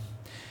money.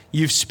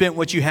 You've spent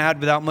what you had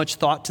without much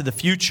thought to the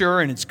future,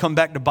 and it's come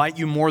back to bite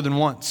you more than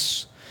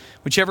once.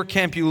 whichever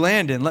camp you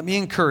land in, let me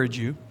encourage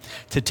you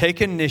to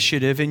take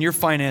initiative in your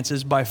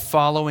finances by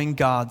following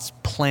God's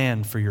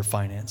plan for your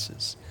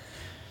finances.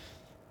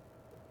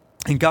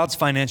 And God's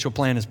financial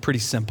plan is pretty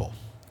simple.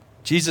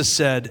 Jesus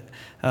said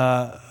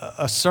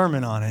a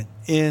sermon on it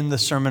in the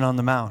Sermon on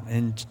the Mount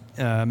in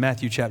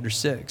Matthew chapter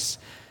 6.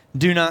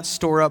 Do not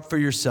store up for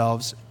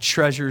yourselves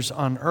treasures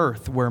on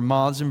earth where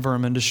moths and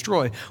vermin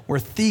destroy, where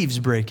thieves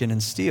break in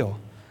and steal.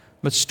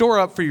 But store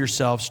up for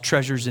yourselves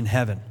treasures in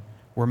heaven,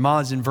 where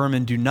moths and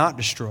vermin do not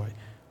destroy,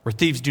 where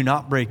thieves do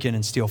not break in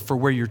and steal. For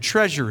where your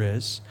treasure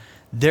is,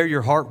 there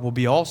your heart will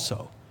be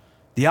also.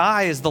 The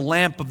eye is the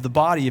lamp of the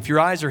body. If your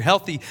eyes are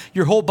healthy,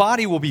 your whole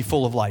body will be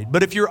full of light.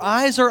 But if your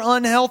eyes are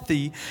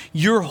unhealthy,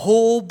 your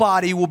whole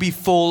body will be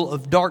full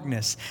of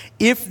darkness.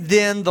 If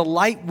then the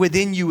light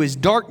within you is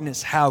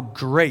darkness, how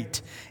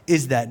great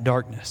is that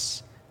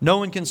darkness? No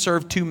one can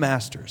serve two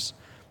masters.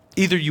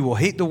 Either you will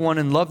hate the one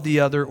and love the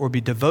other, or be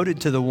devoted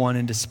to the one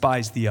and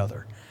despise the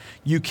other.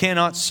 You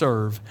cannot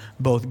serve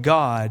both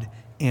God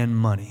and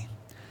money.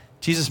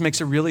 Jesus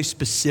makes a really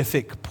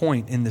specific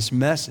point in this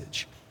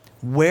message.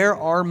 Where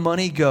our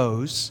money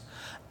goes,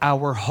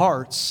 our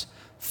hearts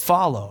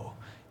follow.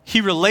 He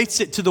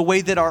relates it to the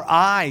way that our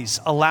eyes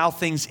allow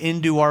things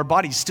into our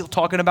bodies. Still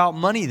talking about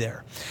money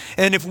there.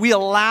 And if we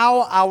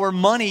allow our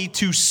money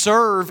to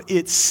serve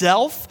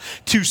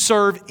itself, to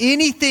serve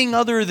anything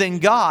other than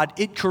God,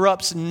 it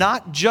corrupts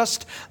not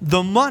just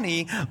the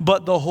money,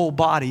 but the whole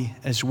body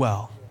as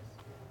well.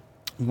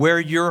 Where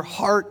your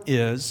heart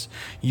is,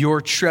 your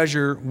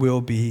treasure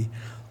will be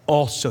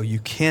also. You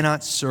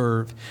cannot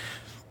serve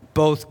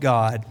both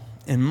God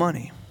and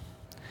money.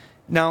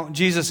 Now,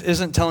 Jesus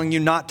isn't telling you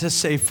not to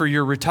save for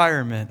your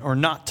retirement or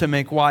not to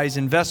make wise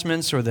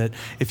investments or that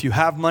if you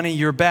have money,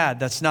 you're bad.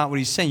 That's not what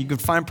he's saying. You can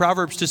find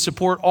Proverbs to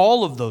support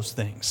all of those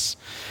things.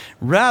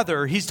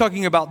 Rather, he's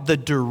talking about the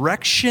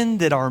direction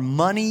that our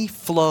money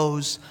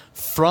flows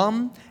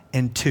from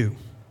and to.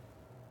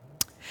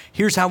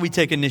 Here's how we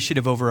take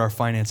initiative over our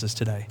finances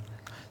today.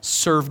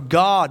 Serve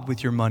God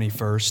with your money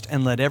first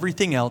and let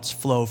everything else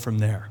flow from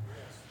there.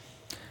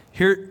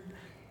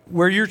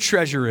 Where your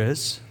treasure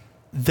is,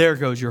 there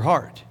goes your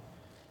heart.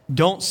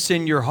 Don't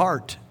send your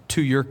heart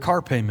to your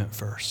car payment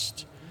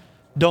first.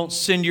 Don't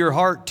send your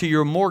heart to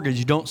your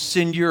mortgage. Don't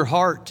send your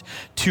heart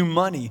to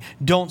money.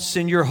 Don't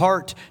send your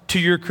heart to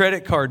your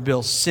credit card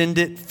bill. Send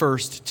it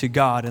first to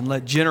God and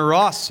let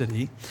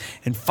generosity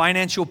and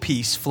financial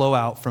peace flow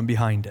out from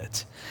behind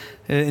it.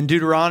 In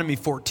Deuteronomy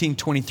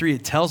 14:23,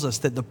 it tells us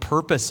that the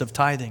purpose of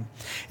tithing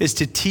is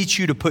to teach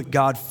you to put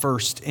God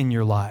first in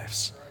your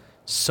lives.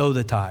 Sow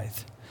the tithe.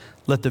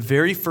 Let the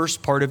very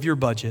first part of your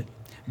budget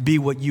be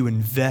what you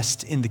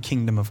invest in the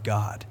kingdom of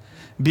God.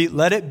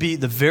 Let it be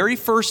the very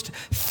first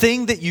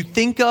thing that you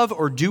think of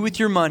or do with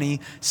your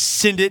money.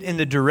 Send it in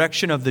the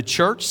direction of the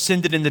church.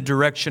 Send it in the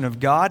direction of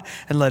God.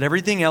 And let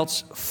everything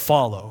else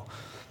follow.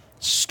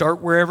 Start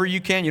wherever you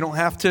can. You don't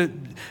have to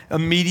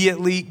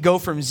immediately go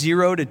from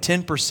 0 to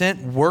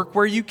 10%. Work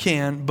where you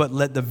can, but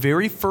let the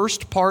very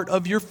first part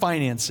of your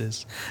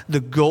finances,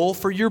 the goal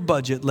for your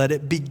budget, let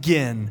it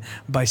begin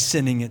by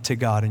sending it to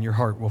God and your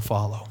heart will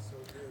follow.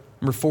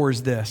 Number 4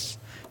 is this.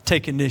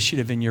 Take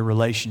initiative in your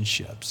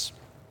relationships.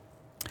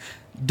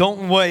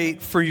 Don't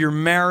wait for your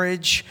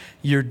marriage,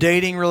 your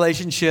dating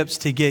relationships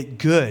to get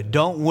good.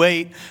 Don't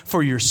wait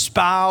for your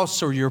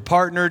spouse or your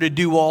partner to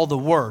do all the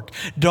work.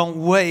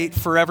 Don't wait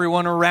for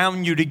everyone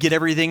around you to get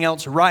everything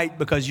else right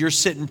because you're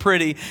sitting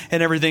pretty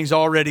and everything's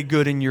already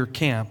good in your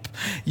camp.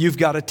 You've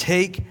got to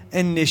take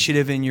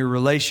initiative in your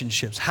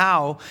relationships.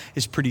 How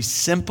is pretty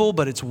simple,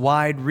 but it's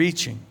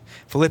wide-reaching.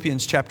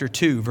 Philippians chapter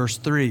 2, verse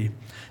 3.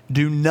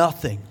 Do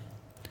nothing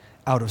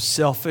out of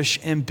selfish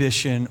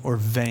ambition or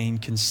vain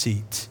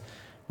conceit.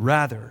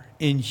 Rather,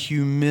 in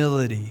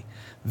humility,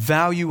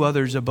 value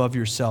others above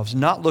yourselves,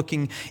 not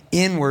looking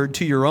inward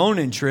to your own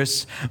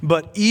interests,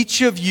 but each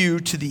of you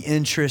to the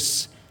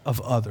interests of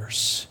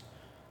others.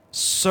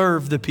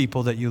 Serve the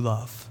people that you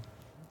love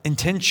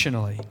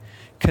intentionally,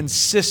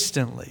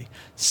 consistently.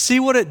 See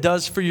what it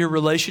does for your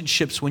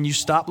relationships when you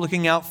stop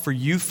looking out for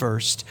you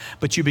first,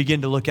 but you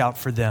begin to look out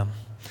for them.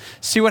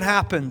 See what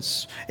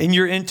happens in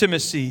your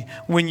intimacy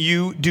when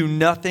you do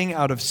nothing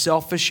out of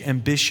selfish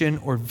ambition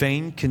or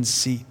vain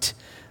conceit,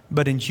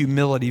 but in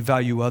humility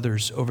value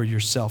others over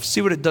yourself. See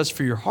what it does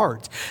for your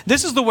heart.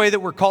 This is the way that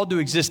we're called to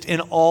exist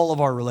in all of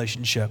our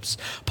relationships.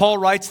 Paul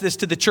writes this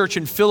to the church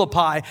in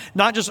Philippi,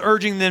 not just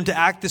urging them to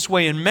act this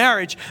way in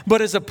marriage, but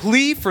as a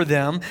plea for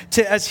them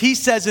to, as he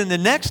says in the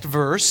next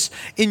verse,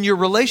 in your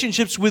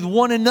relationships with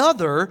one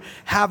another,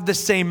 have the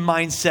same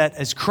mindset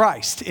as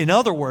Christ. In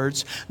other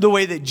words, the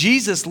way that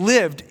Jesus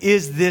lived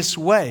is this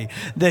way,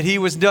 that he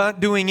was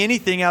not doing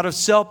anything out of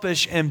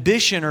selfish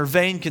ambition or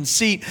vain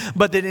conceit,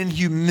 but that in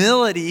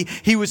humility,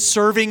 he was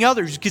serving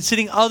others,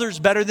 considering others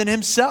better than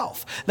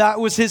himself. That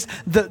was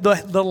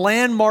the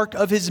landmark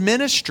of his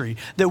ministry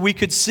that we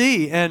could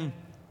see. And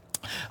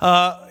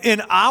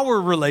in our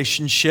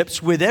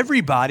relationships with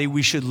everybody,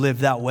 we should live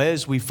that way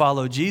as we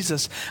follow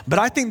Jesus. But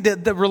I think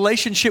that the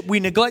relationship we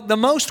neglect the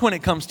most when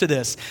it comes to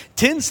this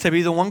tends to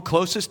be the one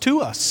closest to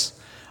us.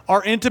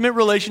 Our intimate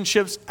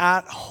relationships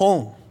at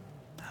home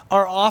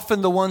are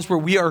often the ones where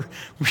we are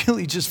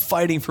really just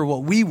fighting for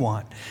what we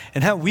want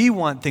and how we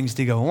want things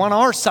to go. We want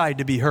our side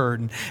to be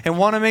heard and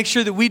want to make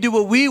sure that we do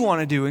what we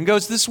want to do and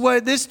goes this way,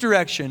 this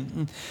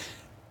direction.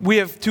 We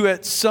have to,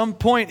 at some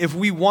point, if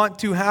we want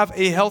to have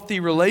a healthy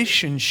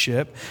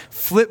relationship,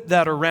 flip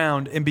that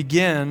around and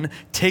begin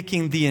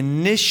taking the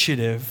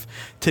initiative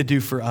to do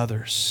for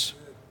others.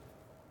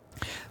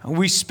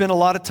 We spend a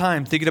lot of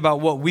time thinking about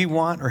what we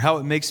want or how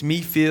it makes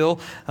me feel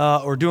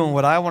or doing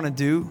what I want to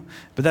do,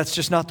 but that's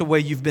just not the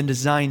way you've been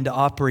designed to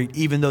operate,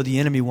 even though the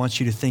enemy wants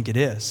you to think it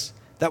is.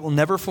 That will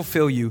never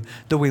fulfill you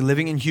the way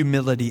living in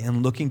humility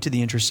and looking to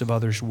the interests of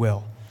others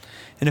will.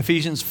 In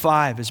Ephesians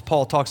 5, as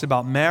Paul talks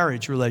about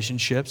marriage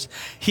relationships,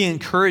 he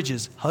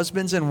encourages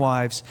husbands and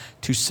wives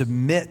to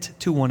submit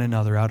to one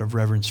another out of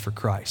reverence for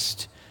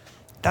Christ.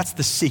 That's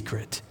the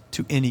secret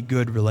to any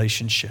good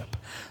relationship.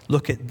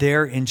 Look at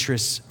their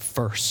interests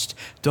first.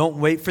 Don't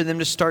wait for them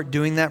to start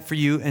doing that for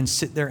you and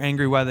sit there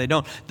angry while they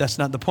don't. That's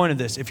not the point of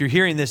this. If you're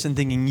hearing this and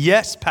thinking,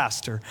 yes,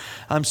 Pastor,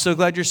 I'm so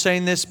glad you're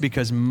saying this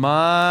because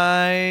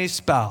my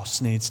spouse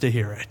needs to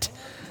hear it.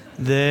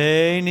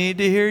 They need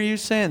to hear you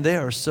saying they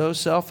are so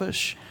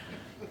selfish.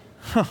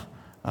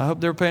 I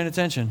hope they're paying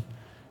attention.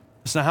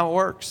 It's not how it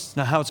works. It's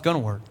not how it's going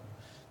to work.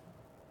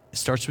 It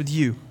starts with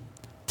you.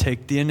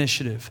 Take the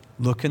initiative,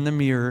 look in the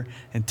mirror,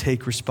 and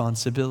take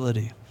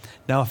responsibility.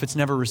 Now, if it's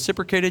never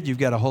reciprocated, you've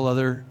got a whole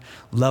other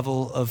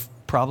level of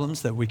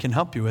problems that we can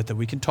help you with, that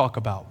we can talk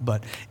about.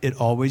 But it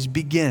always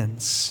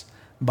begins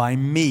by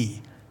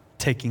me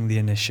taking the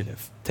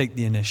initiative. Take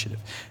the initiative.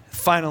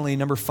 Finally,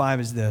 number 5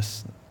 is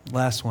this.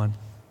 Last one.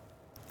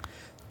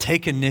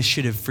 Take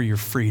initiative for your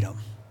freedom.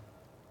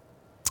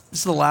 This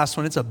is the last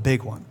one. It's a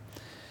big one.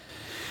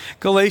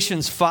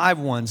 Galatians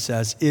 5:1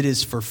 says, "It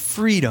is for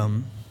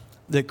freedom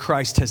that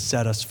Christ has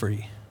set us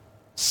free.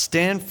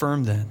 Stand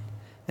firm then,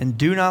 and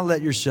do not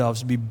let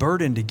yourselves be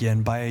burdened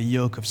again by a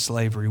yoke of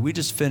slavery." We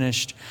just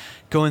finished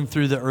going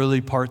through the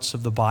early parts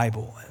of the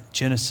Bible,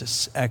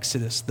 Genesis,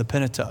 Exodus, the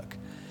Pentateuch.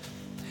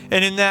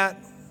 And in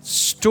that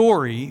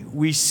story,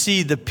 we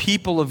see the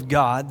people of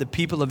God, the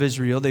people of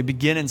Israel, they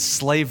begin in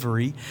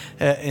slavery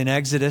in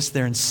Exodus.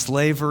 They're in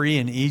slavery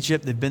in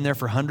Egypt. They've been there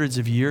for hundreds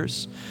of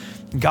years.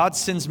 God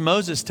sends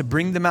Moses to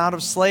bring them out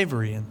of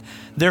slavery, and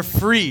they're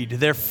freed.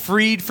 They're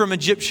freed from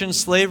Egyptian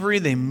slavery.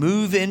 They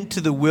move into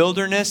the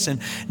wilderness,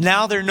 and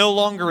now they're no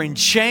longer in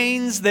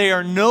chains. They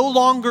are no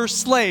longer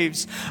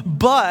slaves,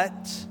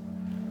 but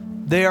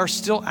they are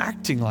still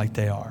acting like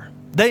they are.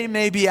 They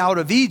may be out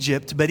of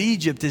Egypt, but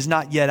Egypt is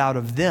not yet out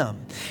of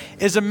them.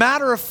 As a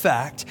matter of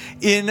fact,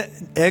 in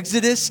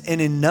Exodus and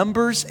in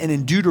Numbers and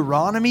in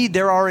Deuteronomy,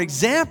 there are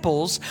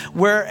examples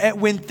where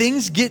when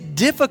things get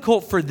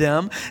difficult for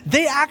them,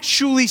 they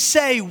actually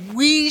say,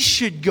 we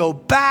should go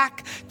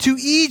back to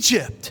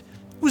Egypt.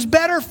 It was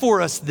better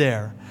for us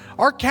there.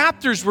 Our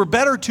captors were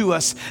better to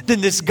us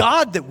than this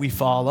God that we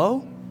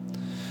follow.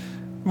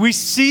 We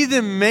see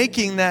them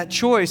making that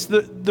choice.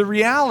 The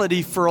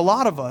reality for a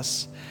lot of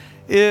us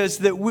is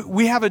that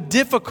we have a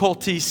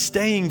difficulty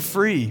staying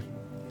free.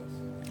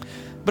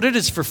 But it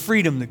is for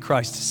freedom that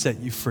Christ has set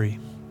you free.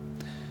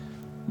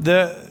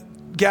 The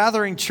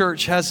Gathering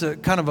Church has a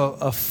kind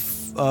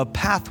of a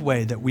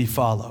pathway that we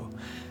follow.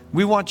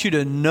 We want you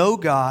to know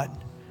God,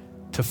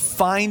 to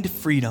find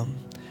freedom,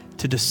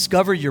 to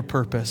discover your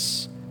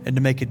purpose, and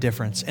to make a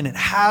difference. And it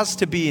has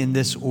to be in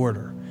this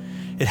order.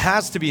 It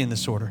has to be in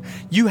this order.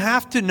 You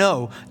have to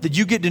know that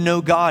you get to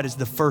know God as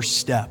the first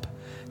step.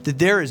 That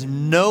there is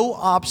no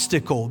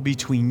obstacle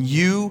between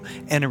you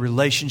and a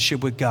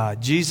relationship with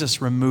God.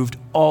 Jesus removed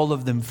all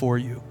of them for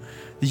you.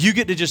 You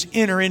get to just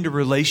enter into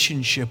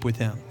relationship with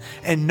Him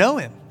and know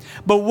Him.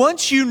 But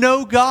once you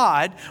know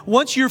God,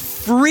 once you're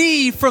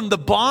free from the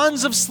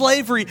bonds of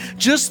slavery,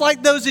 just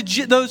like those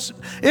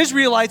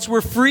Israelites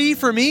were free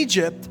from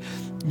Egypt,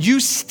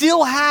 you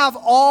still have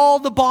all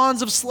the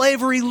bonds of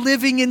slavery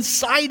living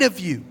inside of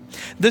you.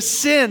 The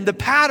sin, the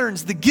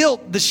patterns, the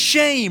guilt, the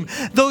shame,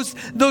 those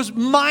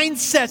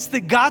mindsets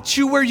that got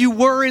you where you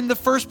were in the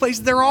first place,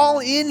 they're all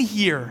in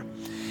here.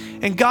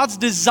 And God's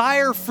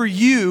desire for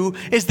you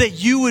is that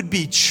you would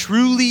be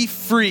truly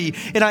free.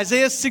 In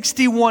Isaiah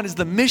 61 is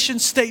the mission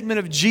statement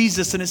of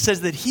Jesus, and it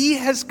says that He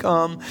has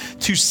come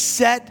to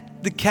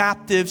set the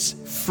captives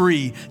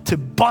free, to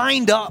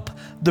bind up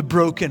the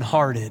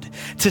brokenhearted,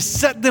 to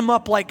set them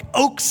up like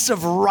oaks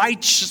of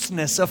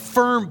righteousness, a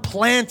firm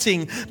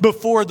planting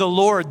before the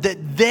Lord,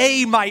 that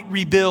they might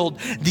rebuild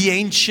the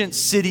ancient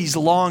cities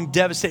long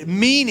devastated.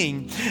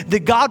 Meaning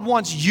that God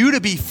wants you to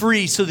be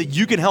free so that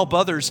you can help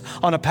others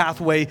on a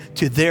pathway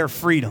to their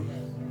freedom.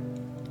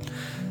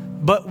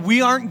 But we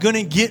aren't going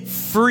to get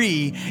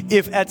free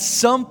if at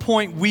some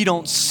point we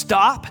don't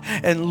stop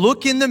and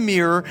look in the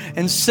mirror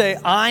and say,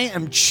 I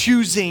am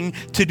choosing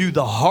to do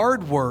the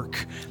hard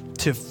work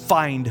to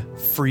find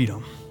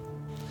freedom.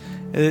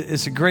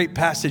 It's a great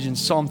passage in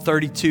Psalm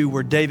 32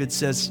 where David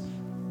says,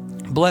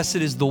 "Blessed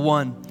is the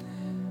one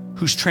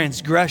whose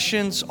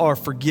transgressions are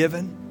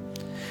forgiven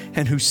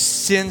and whose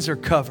sins are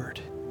covered.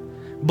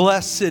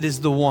 Blessed is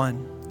the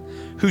one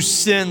whose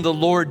sin the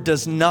Lord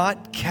does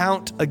not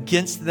count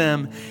against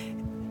them,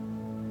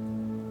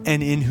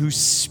 and in whose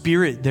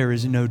spirit there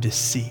is no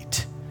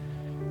deceit.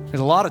 Because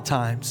a lot of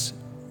times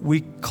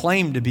we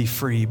claim to be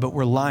free, but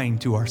we're lying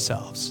to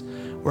ourselves.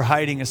 We're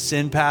hiding a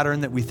sin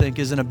pattern that we think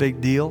isn't a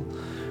big deal.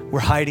 We're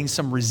hiding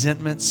some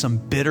resentment, some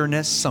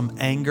bitterness, some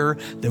anger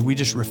that we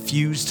just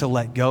refuse to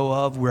let go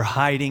of. We're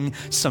hiding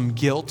some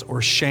guilt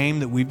or shame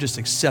that we've just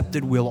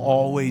accepted we'll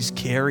always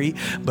carry.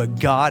 But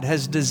God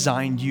has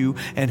designed you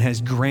and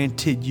has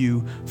granted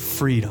you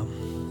freedom.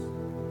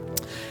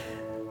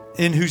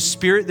 In whose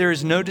spirit there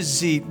is no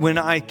deceit. When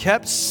I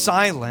kept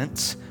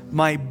silent,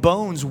 my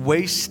bones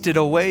wasted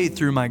away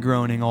through my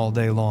groaning all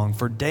day long.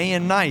 For day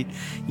and night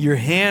your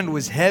hand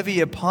was heavy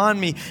upon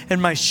me,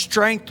 and my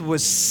strength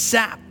was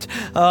sapped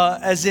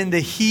as in the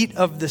heat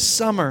of the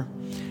summer.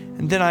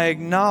 And then I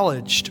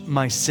acknowledged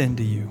my sin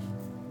to you,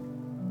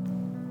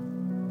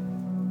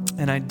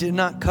 and I did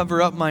not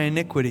cover up my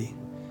iniquity.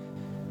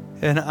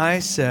 And I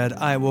said,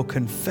 I will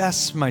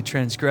confess my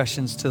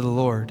transgressions to the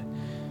Lord,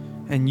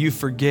 and you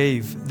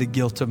forgave the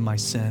guilt of my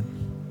sin.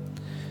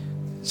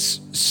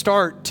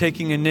 Start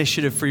taking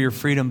initiative for your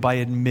freedom by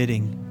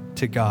admitting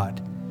to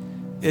God.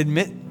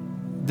 Admit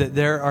that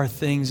there are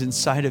things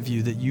inside of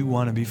you that you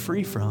want to be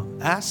free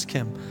from. Ask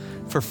Him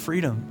for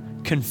freedom.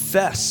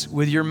 Confess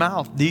with your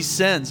mouth these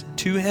sins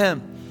to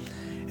Him.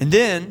 And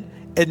then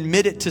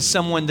admit it to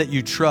someone that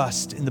you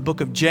trust. In the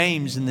book of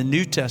James in the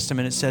New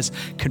Testament, it says,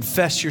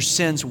 confess your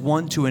sins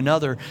one to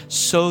another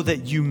so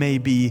that you may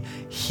be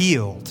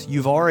healed.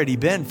 You've already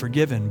been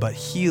forgiven, but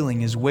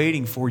healing is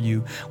waiting for you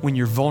when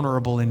you're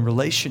vulnerable in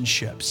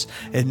relationships.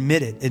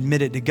 Admit it.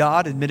 Admit it to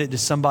God. Admit it to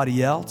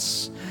somebody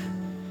else.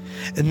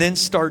 And then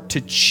start to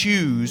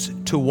choose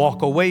to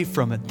walk away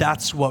from it.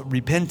 That's what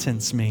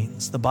repentance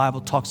means. The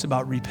Bible talks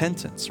about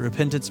repentance.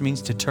 Repentance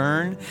means to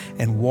turn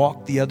and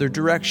walk the other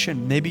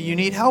direction. Maybe you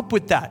need help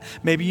with that.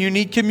 Maybe you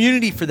need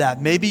community for that.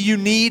 Maybe you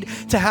need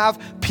to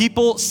have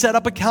people set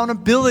up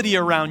accountability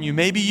around you.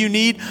 Maybe you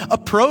need a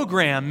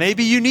program.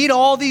 Maybe you need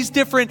all these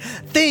different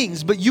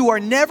things, but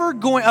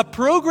a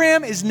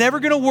program is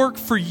never going to work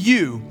for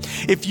you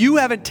if you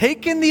haven't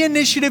taken the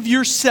initiative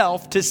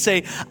yourself to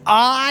say,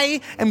 I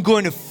am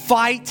going to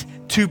fight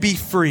to be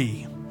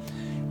free.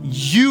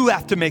 You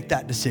have to make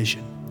that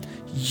decision.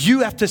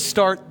 You have to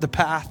start the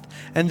path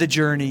and the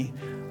journey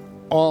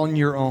on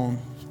your own.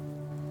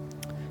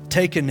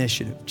 Take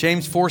initiative.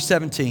 James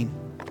 4:17,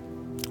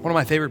 one of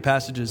my favorite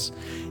passages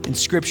in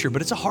Scripture,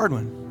 but it's a hard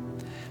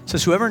one. It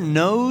says, whoever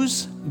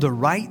knows the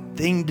right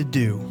thing to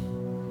do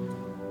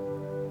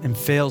and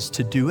fails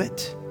to do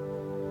it,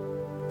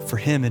 for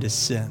him it is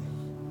sin.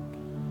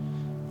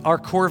 Our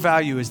core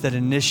value is that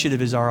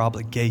initiative is our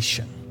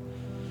obligation.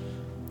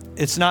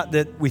 It's not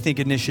that we think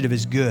initiative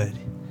is good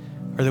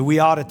or that we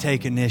ought to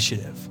take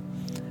initiative.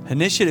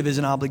 Initiative is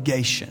an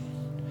obligation.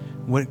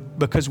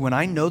 Because when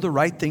I know the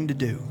right thing to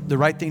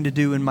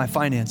do in my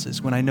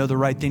finances, when I know the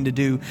right thing to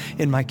do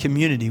in my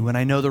community, when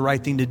I know the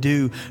right thing to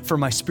do for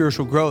my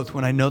spiritual growth,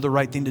 when I know the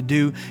right thing to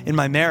do in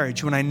my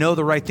marriage, when I know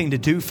the right thing to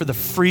do for the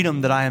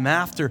freedom that I am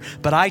after,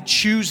 but I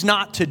choose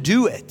not to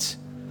do it,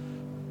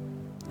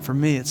 for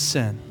me it's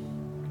sin.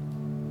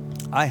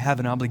 I have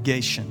an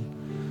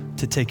obligation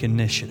to take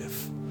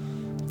initiative,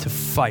 to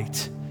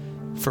fight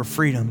for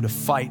freedom, to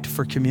fight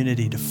for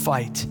community, to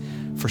fight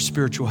for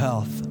spiritual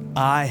health.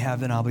 I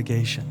have an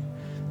obligation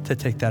to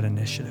take that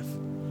initiative.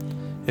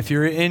 If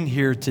you're in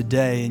here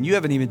today and you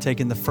haven't even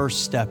taken the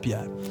first step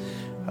yet,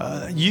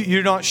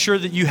 you're not sure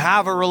that you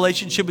have a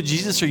relationship with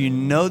Jesus, or you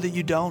know that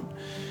you don't,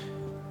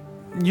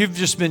 you've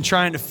just been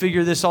trying to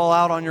figure this all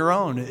out on your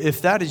own.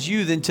 If that is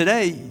you, then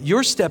today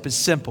your step is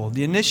simple.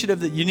 The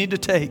initiative that you need to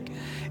take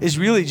is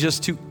really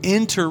just to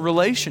enter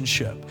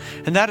relationship.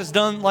 And that is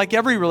done like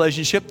every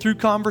relationship through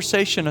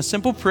conversation, a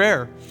simple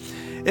prayer.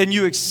 And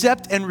you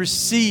accept and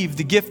receive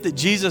the gift that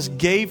Jesus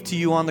gave to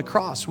you on the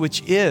cross,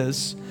 which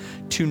is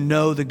to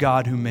know the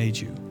God who made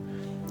you.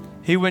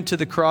 He went to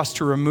the cross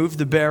to remove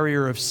the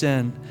barrier of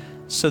sin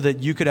so that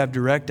you could have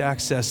direct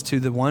access to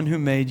the one who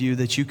made you,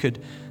 that you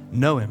could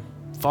know Him,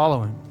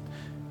 follow Him,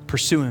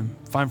 pursue Him,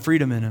 find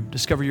freedom in Him,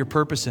 discover your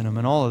purpose in Him,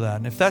 and all of that.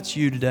 And if that's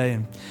you today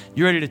and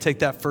you're ready to take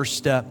that first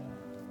step,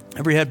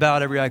 every head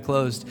bowed, every eye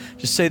closed,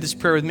 just say this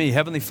prayer with me.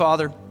 Heavenly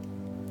Father,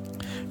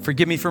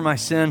 forgive me for my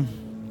sin.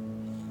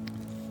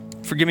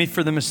 Forgive me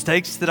for the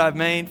mistakes that I've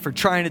made, for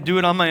trying to do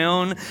it on my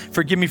own.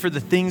 Forgive me for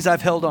the things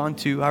I've held on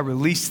to. I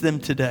release them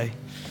today.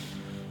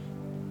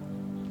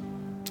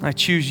 I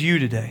choose you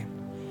today.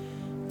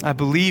 I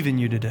believe in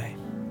you today.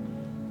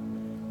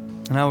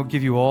 And I will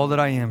give you all that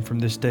I am from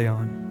this day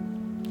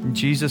on. In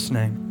Jesus'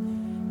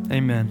 name,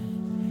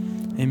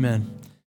 amen. Amen.